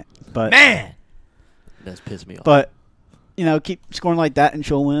 But Man, That's pissed me off. But keep scoring like that, and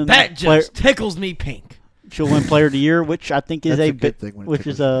she'll win. that just tickles me pink. She'll win Player of the Year, which I think is That's a good bit, thing when it which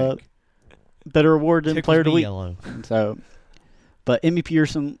is tickles you a pink. better award than Tickles Player of the me Week. yellow. So, but Emmy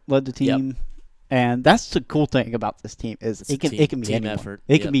Pearson led the team, and that's the cool thing about this team is It's it a can be team anyone. effort.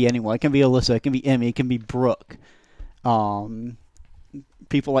 It can be anyone. It can be Alyssa. It can be Emmy. It can be Brooke.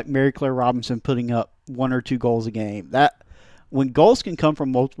 People like Mary Claire Robinson putting up 1 or 2 goals a game. That when goals can come from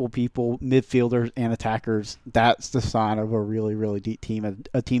multiple people, midfielders and attackers, that's the sign of a really, really deep team,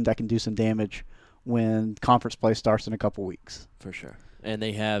 a team that can do some damage when conference play starts in a couple weeks. For sure. And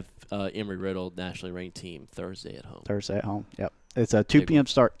they have Emory Riddle, nationally ranked team, Thursday at home. Thursday at home. Yep. It's a 2 Big p.m.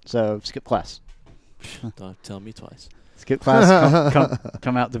 start, so skip class. Don't tell me twice. Skip class.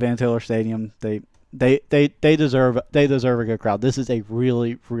 Come out to Van Taylor Stadium. They deserve a good crowd. This is a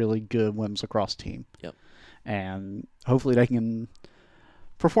really, really good women's lacrosse team. Yep. And hopefully they can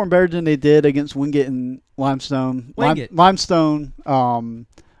perform better than they did against Wingate and Limestone. Limestone.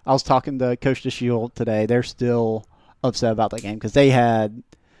 I was talking to Coach DeShiel today. They're still upset about that game because they had.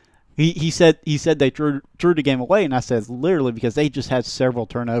 He said they drew the game away, and I said literally because they just had several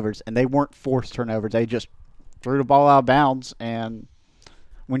turnovers, and they weren't forced turnovers. They just threw the ball out of bounds, and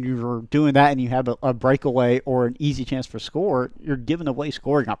when you're doing that and you have a breakaway or an easy chance for score, you're giving away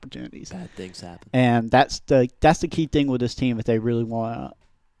scoring opportunities. Bad things happen. And that's the key thing with this team if they really want to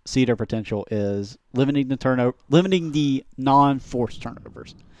see their potential is limiting the non-forced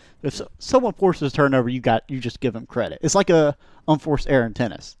turnovers. If someone forces a turnover, you just give them credit. It's like a unforced error in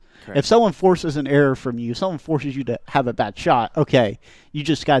tennis. Correct. If someone forces an error from you, someone forces you to have a bad shot, okay, you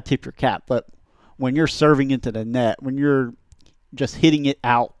just got to tip your cap. But when you're serving into the net, when you're just hitting it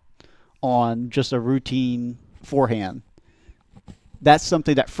out on just a routine forehand, that's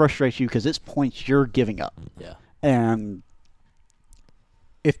something that frustrates you because it's points you're giving up. Yeah. And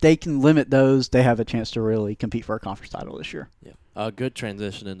if they can limit those, they have a chance to really compete for a conference title this year. Yeah. A good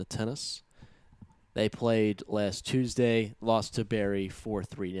transition into tennis. They played last Tuesday, lost to Barry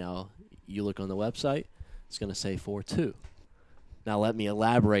 4-3. Now, you look on the website, it's going to say 4-2. Now, let me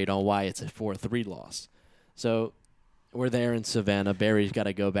elaborate on why it's a 4-3 loss. So, we're there in Savannah. Barry's got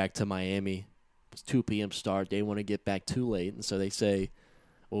to go back to Miami. It's 2 p.m. start. They want to get back too late, and so they say,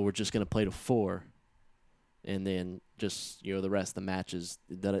 well, we're just going to play to 4, and then just, the rest of the matches,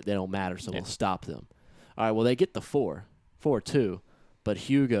 they don't matter, so we'll stop them. All right, well, they get the 4-2, but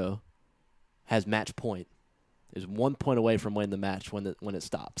Hugo has match point. Is 1 point away from winning the match when it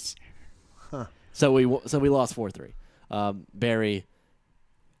stops. Huh. So we lost 4-3. Barry,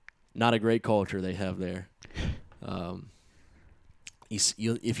 not a great culture they have there.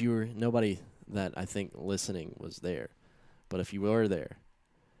 If you were nobody that I think listening was there, but if you were there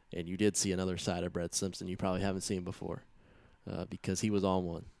and you did see another side of Brett Simpson, you probably haven't seen before because he was on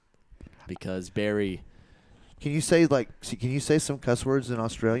one. Because Barry, Can you say some cuss words in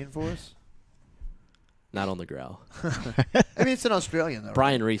Australian for us? not on the Growl. I mean, it's in Australian though.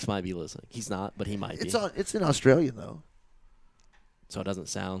 Brian Reese might be listening. He's not, but he might be. It's in Australian though. So it doesn't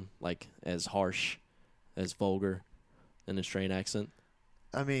sound like as harsh, as vulgar, an Australian accent.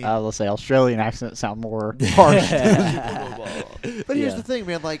 I mean, Let's say Australian accents sound more harsh. but here's the thing,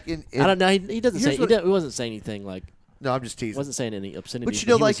 man. Like I don't know. He doesn't say. He wasn't saying anything like. No, I'm just teasing. Wasn't saying any obscenity. But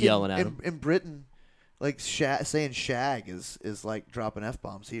he was yelling at him. In Britain, like saying shag is like dropping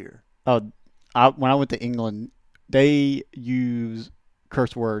F-bombs here. When I went to England, they use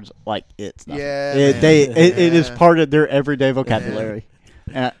curse words like it's nothing. Yeah, it is part of their everyday vocabulary.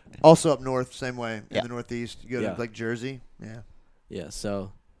 And also up north, same way in Yeah. the Northeast. You go to like Jersey, yeah. Yeah.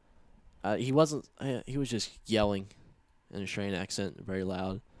 So he wasn't. He was just yelling in an Australian accent, very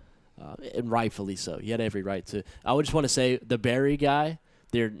loud, and rightfully so. He had every right to. I would just want to say the Barry guy,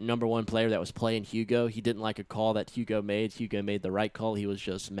 their number one player that was playing Hugo, he didn't like a call that Hugo made. Hugo made the right call. He was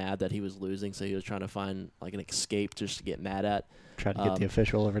just mad that he was losing, so he was trying to find like an escape just to get mad at. try to get the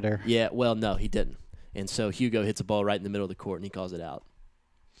official over there. Yeah, well, no, he didn't. And so Hugo hits a ball right in the middle of the court, and he calls it out.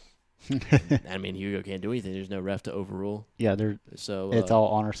 I mean, Hugo can't do anything. There's no ref to overrule. Yeah, So it's all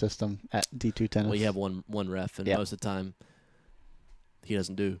honor system at D2 tennis. Well, you have one ref, and most of the time, he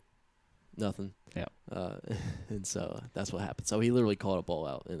doesn't do nothing. Yeah. And so that's what happened. So he literally called a ball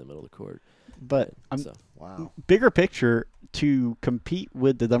out in the middle of the court. But Wow. bigger picture, to compete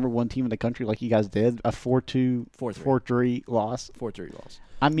with the number one team in the country like you guys did, a 4-2, 4-3 loss. 4-3 loss.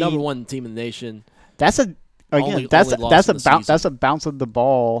 I mean, number one team in the nation. That's a Only that's loss of the season. that's a bounce of the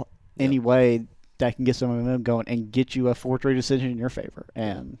ball Yep. anyway that can get some momentum going and get you a 4-3 decision in your favor.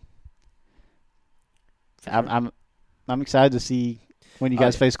 And I'm excited to see when you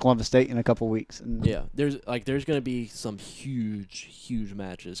guys face Columbus State in a couple weeks. And Yeah, there's going to be some huge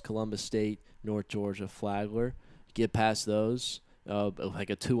matches. Columbus State, North Georgia, Flagler. Get past those, like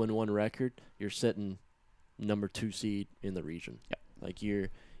a 2-1 record, you're sitting number 2 seed in the region. Yeah. Like you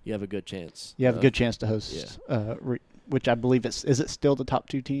have a good chance. you have a good chance to host. Which I believe is it still the top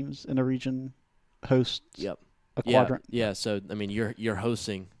 2 teams in the region host? Yep. A quadrant. Yeah. So I mean, you're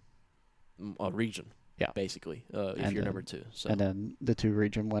hosting a region. Yeah. Basically, if you're number 2. So And then the 2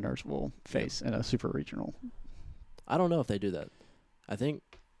 region winners will face in a super regional. I don't know if they do that. I think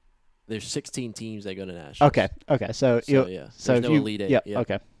there's 16 teams that go to nationals. Okay. So yeah, So there's if no you, Elite 8. Yeah.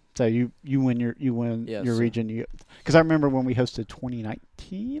 Okay. So you win your so- region. Because I remember when we hosted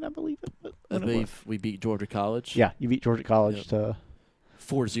 2019, I believe. I believe we beat Georgia College. Yeah, you beat Georgia College to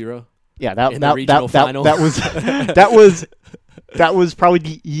 4-0. Yeah, In the regional final. that was that was probably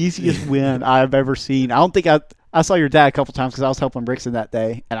the easiest win I've ever seen. I don't think I saw your dad a couple times because I was helping Rickson that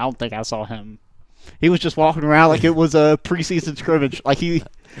day, and I don't think I saw him. He was just walking around like it was a preseason scrimmage. Like he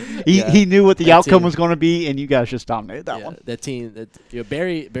knew what the outcome was going to be, and you guys just dominated that one. That team,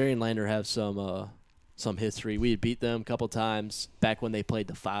 Barry and Lander have some history. We had beat them a couple times back when they played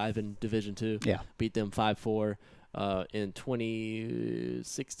the 5 in Division II. Yeah, beat them 5-4 in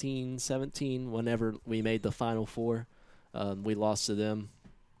 2016, 17. Whenever we made the Final Four, we lost to them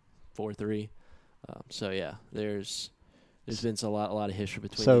 4-3. So yeah, there's been a lot of history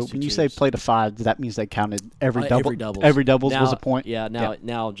between. So these two when you teams. say play to 5, that means they counted every double. doubles. Every doubles now, was a point. Yeah.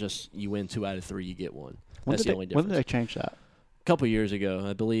 Now just you win 2 out of 3, you get 1. That's the only difference. When did they change that? A couple years ago,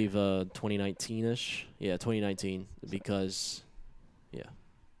 I believe 2019-ish. Yeah, 2019, because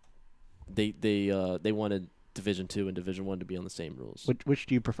they wanted Division II and Division I to be on the same rules. Which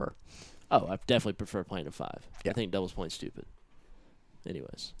do you prefer? Oh, I definitely prefer playing a 5. Yeah. I think doubles point's stupid.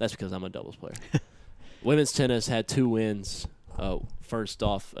 Anyways, that's because I'm a doubles player. Women's tennis had 2 wins. First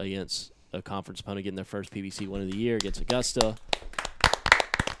off against a conference opponent, getting their first PBC win of the year against Augusta.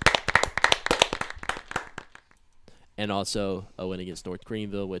 And also a win against North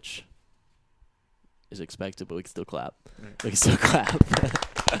Greenville, which is expected, but we can still clap. We can still clap.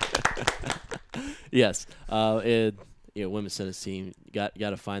 Yes. Women's tennis team got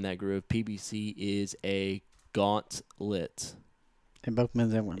to find that groove. PBC is a gauntlet. In both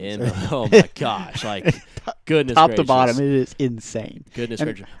men's and women's. Oh my gosh! Like goodness top gracious. to bottom, it is insane. Goodness And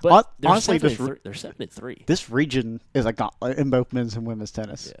gracious! But honestly, they're 7-3. This region is a gauntlet in both men's and women's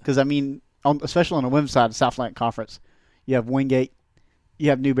tennis. Yeah. Because I mean, especially on the women's side of the South Atlantic Conference, you have Wingate,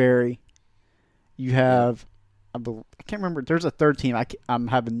 you have Newberry, you have I can't remember. There's a third team. I'm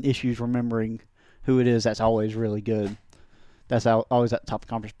having issues remembering who it is. That's always really good. That's always at the top of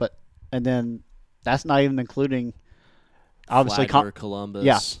the conference. And then that's not even including. Obviously, Flagler, Columbus.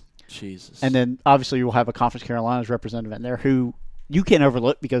 Yeah. Jesus. And then obviously you'll have a Conference Carolinas representative in there who you can't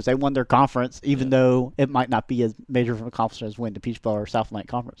overlook because they won their conference, even though it might not be as major of an accomplishment as winning the Peach Bowl or South Atlantic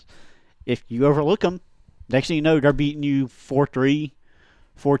Conference. If you overlook them, next thing you know, they're beating you 4-3,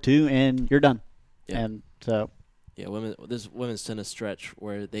 4-2, and you're done. Yeah. And so, yeah, this women's tennis stretch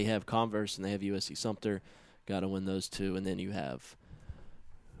where they have Converse and they have USC Sumter, got to win those 2, and then you have,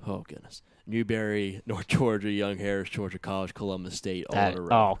 oh goodness, Newberry, North Georgia, Young Harris, Georgia College, Columbus State, all in a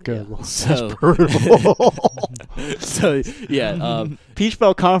row. Oh, good. Yeah. Lord. So, That's brutal. so yeah, Peach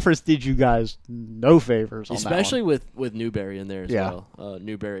Bowl Conference did you guys no favors on especially that with Newberry in there as Yeah. well.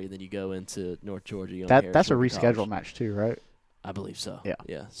 Newberry, then you go into North Georgia, Young one. Harris. That's a Georgia rescheduled College. match too, right? I believe so. Yeah.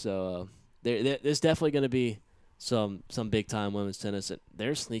 Yeah. So there's definitely going to be some big time women's tennis.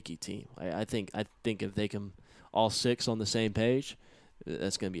 They're a sneaky team. I think if they can all 6 on the same page,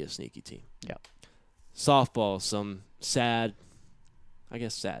 that's going to be a sneaky team. Yeah. Softball, some sad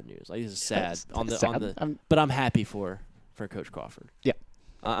news. Like this is sad but I'm happy for Coach Crawford. Yeah.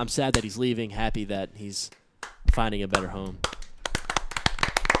 I'm sad that he's leaving. Happy that he's finding a better home.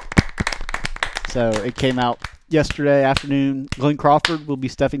 So it came out yesterday afternoon. Glenn Crawford will be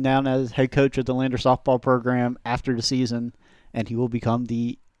stepping down as head coach of the Lander softball program after the season, and he will become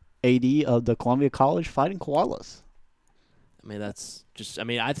the AD of the Columbia College Fighting Koalas. I mean, that's just. I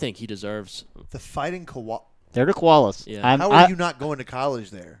mean, I think he deserves. The Fighting Koalas. They're the Koalas. Yeah. How are you not going to college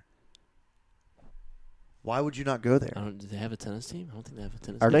there? Why would you not go there? Do they have a tennis team? I don't think they have a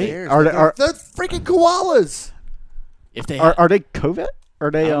tennis Are team. they? They're freaking koalas. If they Are they co-ed? Are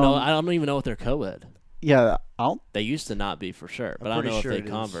they? I don't know. I don't even know if they're co-ed. Yeah. I don't. They used to not be for sure, but I'm I don't know pretty sure if they it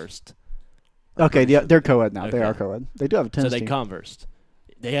is. conversed. Okay. Yeah, they're co-ed now. They Okay. are co-ed. They do have a tennis So they team. conversed.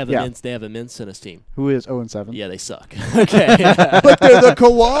 They have a Yeah. men's. They have a men's tennis team. Who is 0-7? Yeah, they suck. Okay. But they're the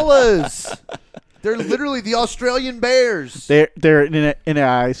koalas. They're literally the Australian Bears. They're in an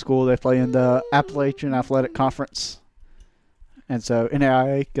NAIA school. They play in the Appalachian Athletic Conference. And so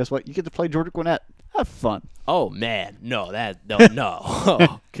NAIA, guess what? You get to play Georgia Gwinnett. Have fun. Oh man, no.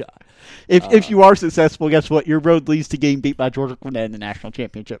 Oh god. If you are successful, guess what? Your road leads to getting beat by Georgia Gwinnett in the national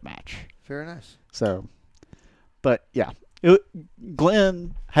championship match. Very nice. So, but yeah,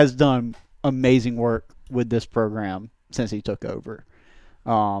 Glenn has done amazing work with this program since he took over.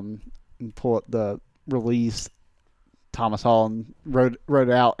 Pull up the release. Thomas Hall wrote it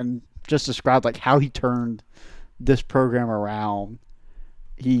out and just described like how he turned this program around.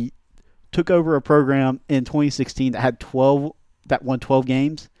 He took over a program in 2016 that won 12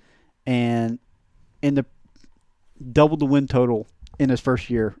 games, and doubled the win total in his first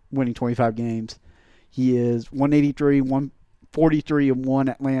year, winning 25 games. He is 183, 143-1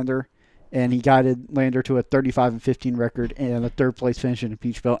 at Lander, and he guided Lander to a 35-15 record and a third place finish in the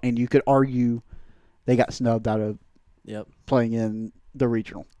Peach Belt. And you could argue they got snubbed out of playing in the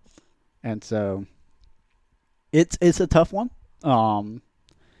regional, and so it's a tough one.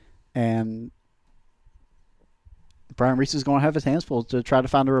 And Brian Reese is going to have his hands full to try to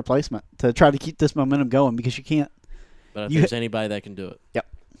find a replacement, to try to keep this momentum going, because you can't. But if there's anybody that can do it. Yep.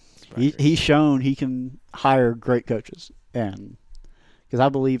 He's shown he can hire great coaches, and because I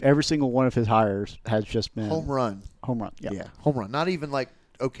believe every single one of his hires has just been Home run. Yeah. Home run. Not even like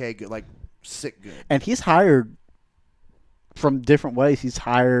okay good, like sick good. And he's hired from different ways. He's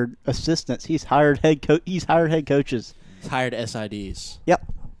hired assistants. He's hired head coaches. He's hired SIDs. Yep.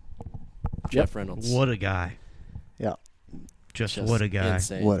 Jeff Reynolds. What a guy. Yeah. Just what a guy.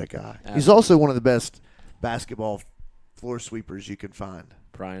 Insane. What a guy. Absolutely. He's also one of the best basketball floor sweepers you can find.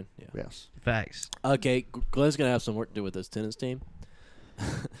 Brian. Yeah. Yes. Facts. Okay, Glenn's going to have some work to do with this tennis team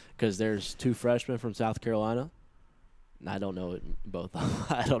because there's 2 freshmen from South Carolina I don't know both.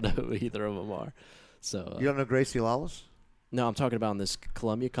 I don't know who either of them are. So You don't know Gracie Lawless? no, I'm talking about in this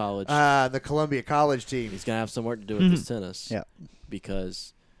Columbia College. The Columbia College team. He's gonna have some work to do with this tennis. Yeah.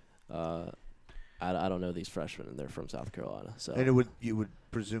 Because I don't know these freshmen, and they're from South Carolina. So And you would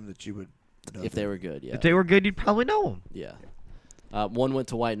presume that you would know if them. they were good, yeah. If they were good, you'd probably know them. Yeah. One went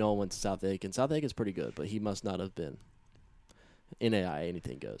to White Knoll, one went to South Aiken. South Aiken's pretty good, but he must not have been. NAI,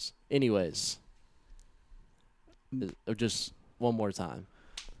 anything goes. Anyways, just one more time.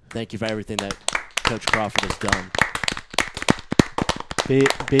 Thank you for everything that Coach Crawford has done.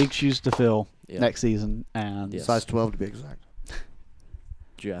 Big shoes to fill Yeah. next season, and Yes. Size 12 to be exact.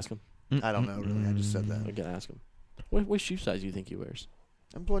 Did you ask him? I don't know, really. I just said that. I'm gonna ask him. What shoe size do you think he wears?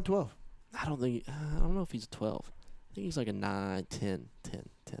 I'm going 12. I don't know if he's a 12. I think he's like a 9, 10.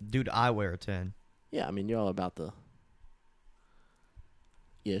 Dude, I wear a 10. Yeah, I mean you're all about the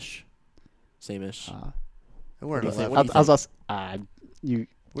same-ish. I'm wearing What do you 11. think? I was you.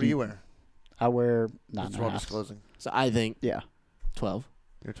 What do you wear? I wear It's 9.5. wrong disclosing. So I think Yeah. 12.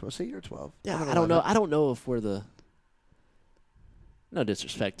 You're 12. See, you're 12. Yeah, I'm an I don't know. 11. I don't know if we're the. No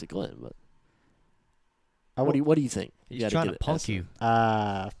disrespect to Glenn, but what do you think? You He's gotta trying get to it punk as you.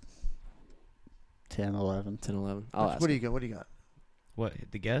 10, 11. 10, 11. I'll ask. What do him. you got? What do you got? What,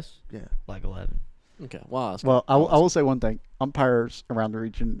 the guess? Yeah. Like 11. Okay. Well, I'll ask. Well, him. I I'll will ask him. say one thing. Umpires around the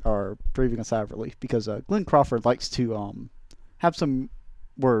region are breathing a sigh of relief because Glenn Crawford likes to have some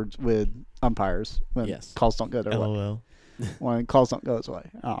words with umpires when Yes. calls don't go their way. LOL. When calls don't go his way.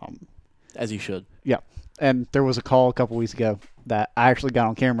 As you should. And there was a call a couple weeks ago that I actually got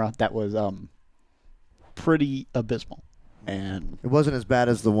on camera that was pretty abysmal. And It wasn't as bad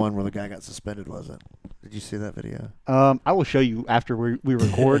as the one where the guy got suspended, was it? Did you see that video? I will show you after we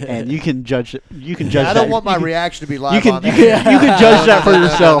record, and you can judge it. You can judge. I don't that. want my You can- reaction to be You live can on you there. can, you can judge that for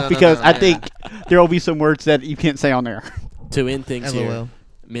yourself No, because I no. think there will be some words that you can't say on there. To end things here, LOL.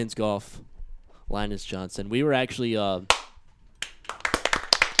 men's golf, Linus Johnson. We were actually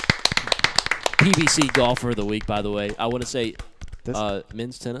PBC Golfer of the Week, by the way. I want to say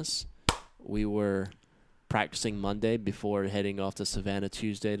men's tennis. We were practicing Monday before heading off to Savannah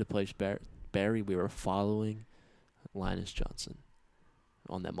Tuesday to play Barry. We were following Linus Johnson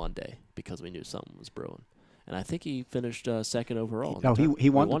on that Monday because we knew something was brewing. And I think he finished second overall. in the No, tournament. he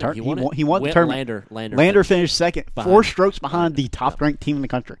won the it. tournament. He won the Went tournament. Lander finished second, behind- 4 strokes behind the Yep. top-ranked team in the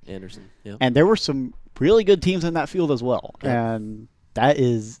country. Anderson. Yep. And there were some really good teams in that field as well. Yep. And that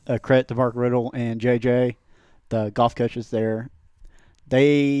is a credit to Mark Riddle and JJ, the golf coaches there.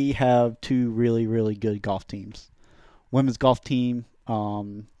 They have 2 really, really good golf teams. Women's golf team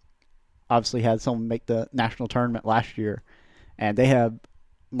obviously had someone make the national tournament last year, and they have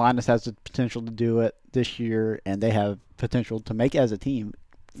Linus has the potential to do it this year, and they have potential to make it as a team.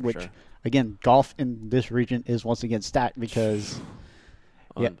 For Which, sure. again, golf in this region is once again stacked because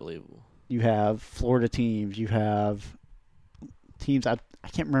yeah. Unbelievable. you have Florida teams, you have teams. I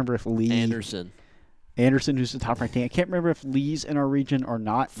can't remember if Anderson. who's the top ranked team. I can't remember if Lee's in our region or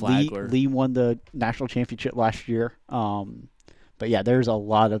not. Flagler. Lee won the national championship last year. But yeah, there's a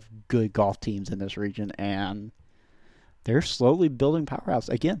lot of good golf teams in this region, and they're slowly building powerhouse.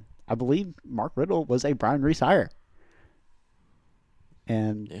 Again, I believe Mark Riddle was a Brian Reese hire.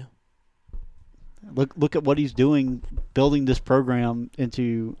 And Yeah. look at what he's doing, building this program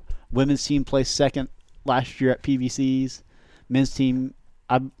into women's team placed second last year at PVCs. Men's team,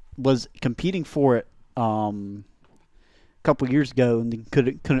 I was competing for it a couple years ago and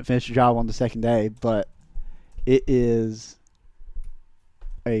couldn't finish the job on the second day, but it is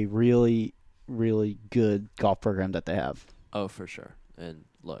a really, really good golf program that they have. Oh, for sure. And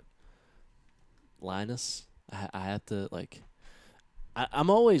look, Linus, I have to I'm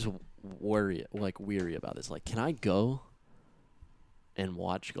always weary about this. Like, can I go and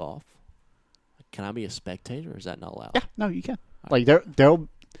watch golf? Can I be a spectator, or is that not allowed? Yeah, no, you can. Like they'll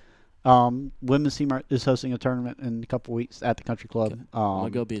women's team is hosting a tournament in a couple weeks at the country club. Okay. I'm gonna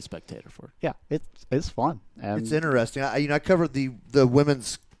go be a spectator for it. Yeah, it's fun. And It's interesting. I covered the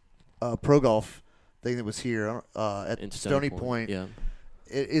women's pro golf thing that was here at In Stony Point. Yeah.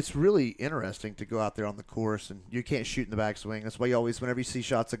 It's really interesting to go out there on the course, and you can't shoot in the backswing. That's why you always, whenever you see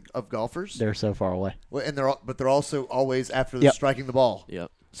shots of golfers, they're so far away. and they're also always after Yep. striking the ball.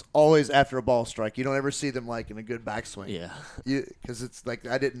 Yep. It's always after a ball strike. You don't ever see them in a good backswing. Yeah. Because it's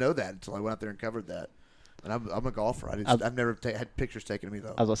I didn't know that until I went out there and covered that. And I'm a golfer. I've never had pictures taken of me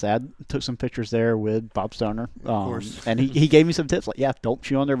though. As I said, I took some pictures there with Bob Stoner. Of course. And he gave me some tips like, don't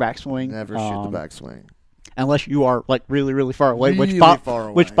shoot on their backswing. Never shoot the backswing. Unless you are really, really far away. Really Which far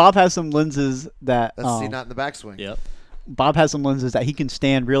away. Bob has some lenses that That's not in the backswing. Yep. Bob has some lenses that he can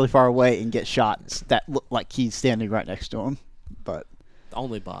stand really far away and get shots that look like he's standing right next to him. But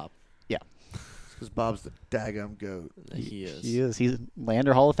Only Bob. Because Bob's the daggum goat. He is. He is. He's a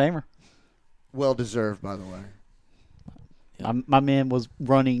Lander Hall of Famer. Well deserved, by the way. Yep. My man was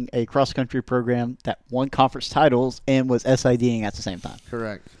running a cross-country program that won conference titles and was SIDing at the same time.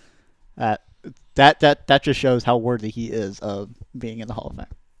 Correct. That just shows how worthy he is of being in the Hall of Fame.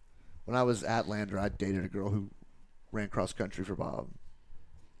 When I was at Lander, I dated a girl who ran cross country for Bob.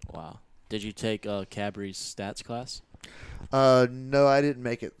 Wow. Did you take Cabry's stats class? No, I didn't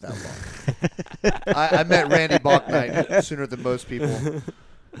make it that long. I met Randy Bachnight sooner than most people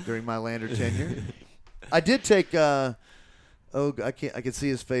during my Lander tenure. I did take I can see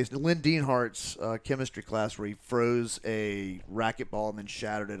his face. Lynn Deanhart's chemistry class where he froze a racquetball and then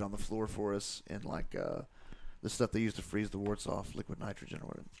shattered it on the floor for us in the stuff they used to freeze the warts off, liquid nitrogen or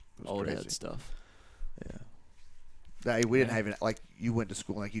whatever. It was Old crazy. head stuff. Yeah. We didn't have it like you went to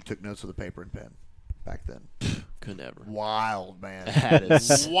school like you took notes with a paper and pen back then. Could never. Wild, man. That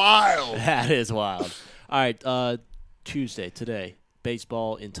is wild. That is wild. All right, Tuesday, today,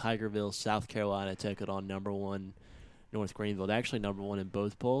 baseball in Tigerville, South Carolina, taking on number 1 North Greenville. They're actually number 1 in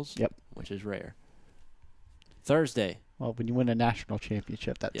both polls, Yep. which is rare. Thursday. Well, when you win a national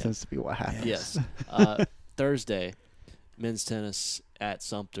championship, that Yeah. tends to be what happens. Yes. Thursday, men's tennis at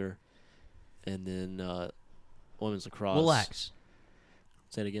Sumter, and then women's lacrosse. Relax.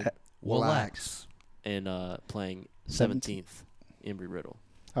 Say it again. Relax. And playing 17th. 17th, Embry-Riddle.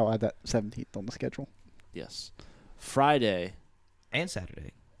 I'll add that 17th on the schedule. Yes. Friday. And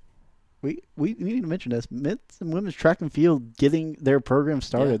Saturday. We need to mention this. Men's and women's track and field getting their program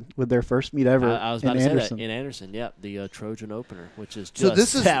started with their first meet ever I was in about to Anderson. say that. In Anderson, yeah. The Trojan Opener, which is So just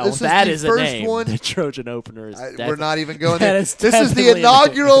this is- now, this is that the is a first name. one- The Trojan Opener is We're not even going that there. is This is the definitely a name.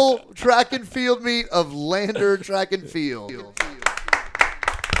 inaugural track and field meet of Lander Track and Field.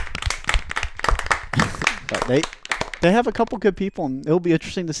 But they have a couple good people, and it'll be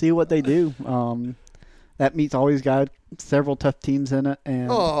interesting to see what they do. That meet's always got several tough teams in it, and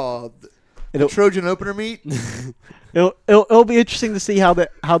Oh, the It'll- Trojan opener meet. it'll be interesting to see how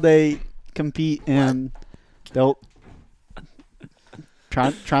they compete, and they'll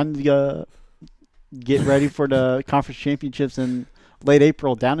trying to get ready for the conference championships in late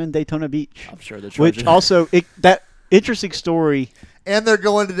April down in Daytona Beach. I'm sure the Trojan. Which also that interesting story. And they're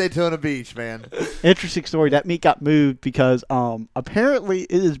going to Daytona Beach, man. Interesting story. That meet got moved because apparently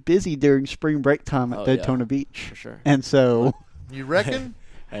it is busy during spring break time at Oh, yeah. Daytona Beach, For sure. and so You reckon?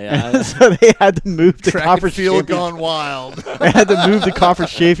 Hey, so they had to move the Track and conference field championship. gone wild. They had to move the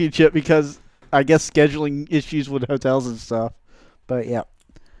conference championship because I guess scheduling issues with hotels and stuff. But yeah,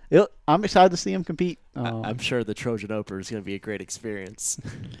 I'm excited to see them compete. I'm sure the Trojan Opener is going to be a great experience.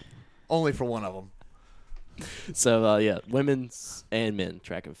 Only for one of them. So, yeah, women's and men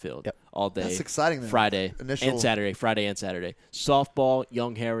track and field all day. That's exciting. Then. Friday Initial- and Saturday. Friday and Saturday. Softball,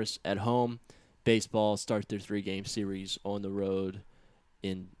 Young Harris at home. Baseball start their 3-game series on the road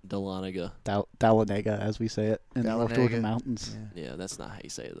in Dahlonega. Dahlonega, as we say it, in the North Georgia Dahlonega. mountains. Yeah, that's not how you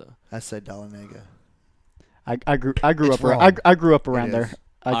say it, though. I said Dahlonega. I grew It's up around. wrong. I grew up around It there. is.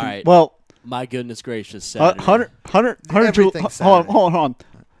 All right. Well, My goodness gracious, Saturday. Hunter, Everything's hold Saturday. on.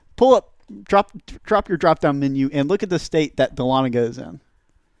 Pull up, drop your drop down menu and look at the state that Dahlonega is in.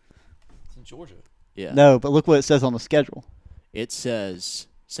 It's in Georgia. Yeah. No, but look what it says on the schedule. It says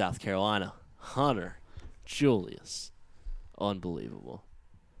South Carolina. Hunter. Julius. Unbelievable.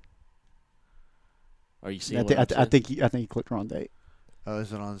 Are you seeing what I'm I think you clicked the wrong date. Oh,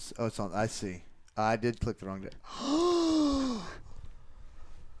 is it on? Oh, it's on. I see. I did click the wrong day.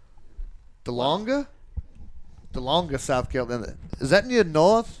 Dahlonega, South Carolina. Is that near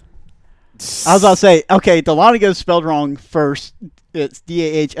North? I was about to say, okay, Dahlonega is spelled wrong first. It's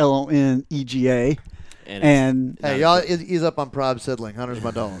Dahlonega, and Hey, y'all, ease up on Prob Sidling. Hunter's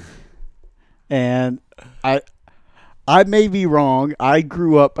my dog. and I may be wrong. I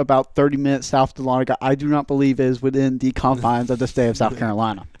grew up about 30 minutes south of Dahlonega. I do not believe it is within the confines of the state of South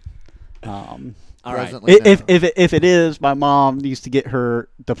Carolina. All right. Presently, If no. if it is, my mom needs to get her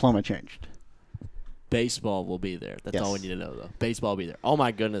diploma changed. Baseball will be there. That's all we Yes. need to know, though. Baseball will be there. Oh,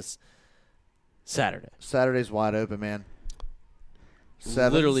 my goodness. Saturday. Saturday's wide open, man.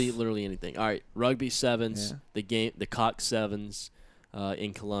 Sevens. Literally anything. All right, rugby sevens, Yeah. the Cox sevens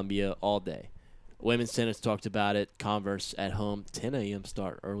in Columbia all day. Women's tennis talked about it. Converse at home, 10 a.m.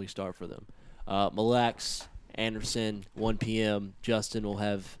 start, early start for them. Mille Lacs, Anderson, 1 p.m. Justin will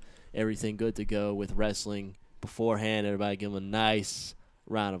have everything good to go with wrestling beforehand. Everybody give them a nice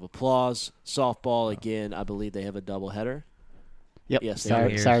round of applause. Softball again. I believe they have a doubleheader. Yep. Yes,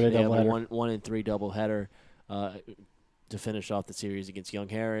 Saturday they have a doubleheader. 1 and 3 doubleheader. to finish off the series against Young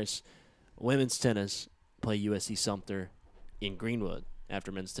Harris. Women's tennis play USC Sumter in Greenwood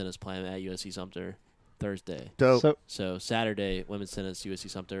after men's tennis playing at USC Sumter Thursday. Dope. So Saturday, women's tennis, USC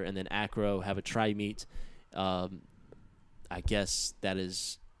Sumter, and then Acro have a tri-meet. I guess that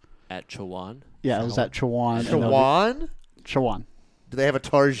is at Chowan. Yeah, it was at Chowan. Chowan? Chowan. Do they have a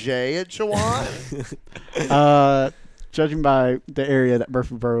Target at Chowan? Judging by the area that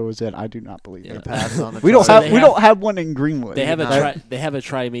Murfreesboro is in, I do not believe Yeah. that. Pass on the We don't Target. have don't have one in Greenwood. They have a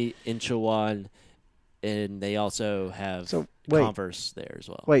tri-meet in Chowan, and they also have So, wait. Converse there as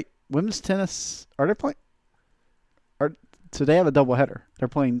well. Wait, women's tennis, are they playing? So they have a doubleheader. They're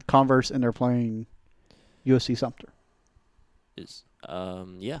playing Converse and they're playing USC Sumter.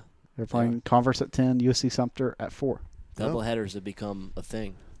 Yeah. They're playing Converse at 10, USC Sumter at 4. Double headers have become a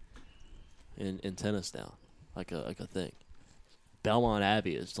thing in tennis now, like a thing. Belmont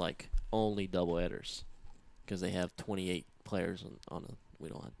Abbey is like only double headers because they have 28 players on a. We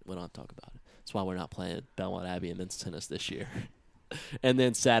don't have to talk about it. That's why we're not playing Belmont Abbey in men's tennis this year. And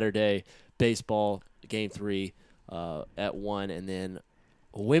then Saturday, baseball game 3 at 1, and then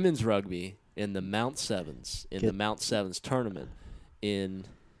women's rugby in the Mount Sevens tournament in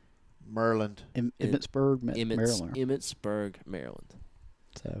Maryland. Emmitsburg, Maryland. Emmitsburg, Maryland.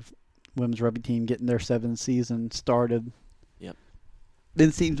 So women's rugby team getting their 7th season started. Yep.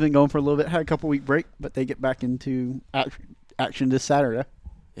 Men's team's been going for a little bit, had a couple week break, but they get back into action this Saturday.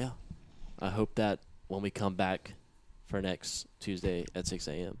 Yeah. I hope that when we come back for next Tuesday at 6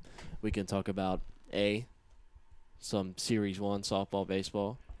 a.m., we can talk about some Series 1 softball,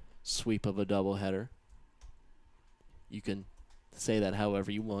 baseball, sweep of a doubleheader. You can say that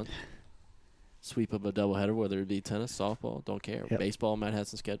however you want. Sweep of a doubleheader, whether it be tennis, softball, don't care. Yep. Baseball might have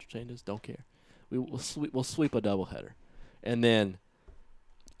some schedule changes, don't care. We'll sweep a doubleheader. And then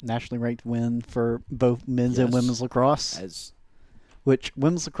Nationally ranked win for both men's and women's lacrosse. Which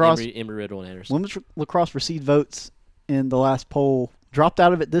women's lacrosse, Embry-Riddle and Anderson. women's lacrosse received votes in the last poll, dropped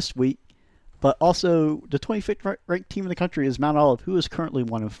out of it this week, but also the 25th ranked team in the country is Mount Olive, who is currently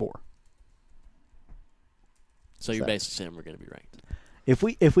 1-4. So you're basically saying we're going to be ranked. If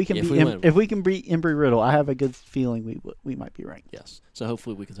we can beat Embry-Riddle, I have a good feeling we might be ranked. Yes. So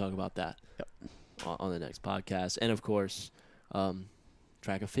hopefully we can talk about that on the next podcast, and of course,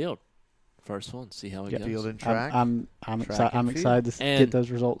 track and field. First one, see how it goes. Field and track. I'm excited to get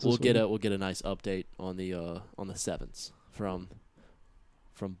those results. We'll get a nice update on the sevens from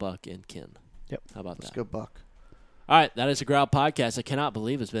Buck and Ken. Yep. How about Let's that? go Buck. All right, that is a Growl podcast. I cannot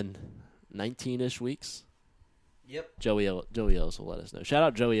believe it's been 19-ish weeks. Yep. Joey Ellis will let us know. Shout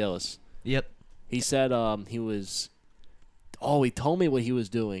out Joey Ellis. Yep. He said he told me what he was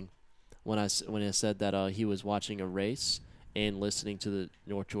doing when I said that he was watching a race and listening to the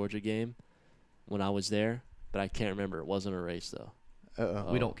North Georgia game when I was there, but I can't remember. It wasn't a race, though.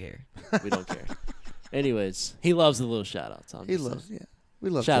 We don't care. We don't care. Anyways, he loves the little shout-outs. We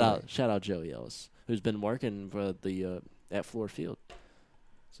love Shout out Joey Ellis, who's been working for the at Floor Field.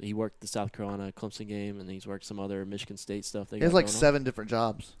 So he worked the South Carolina Clemson game, and he's worked some other Michigan State stuff. He has like 7 different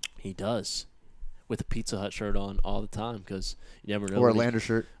jobs. He does, with a Pizza Hut shirt on all the time, because you never know. Or a Lander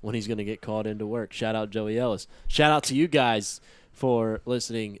shirt. When he's going to get called into work. Shout out Joey Ellis. Shout out to you guys for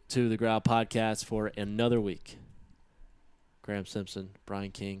listening to the Growl podcast for another week. Graeme Simpson,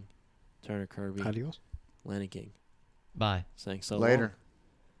 Brian King, Turner Kirby, Adios. Landon King. Bye. Saying so Later. long.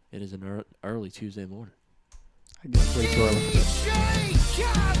 It is an early Tuesday morning. I guess way too early.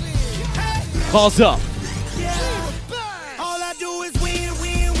 Balls up.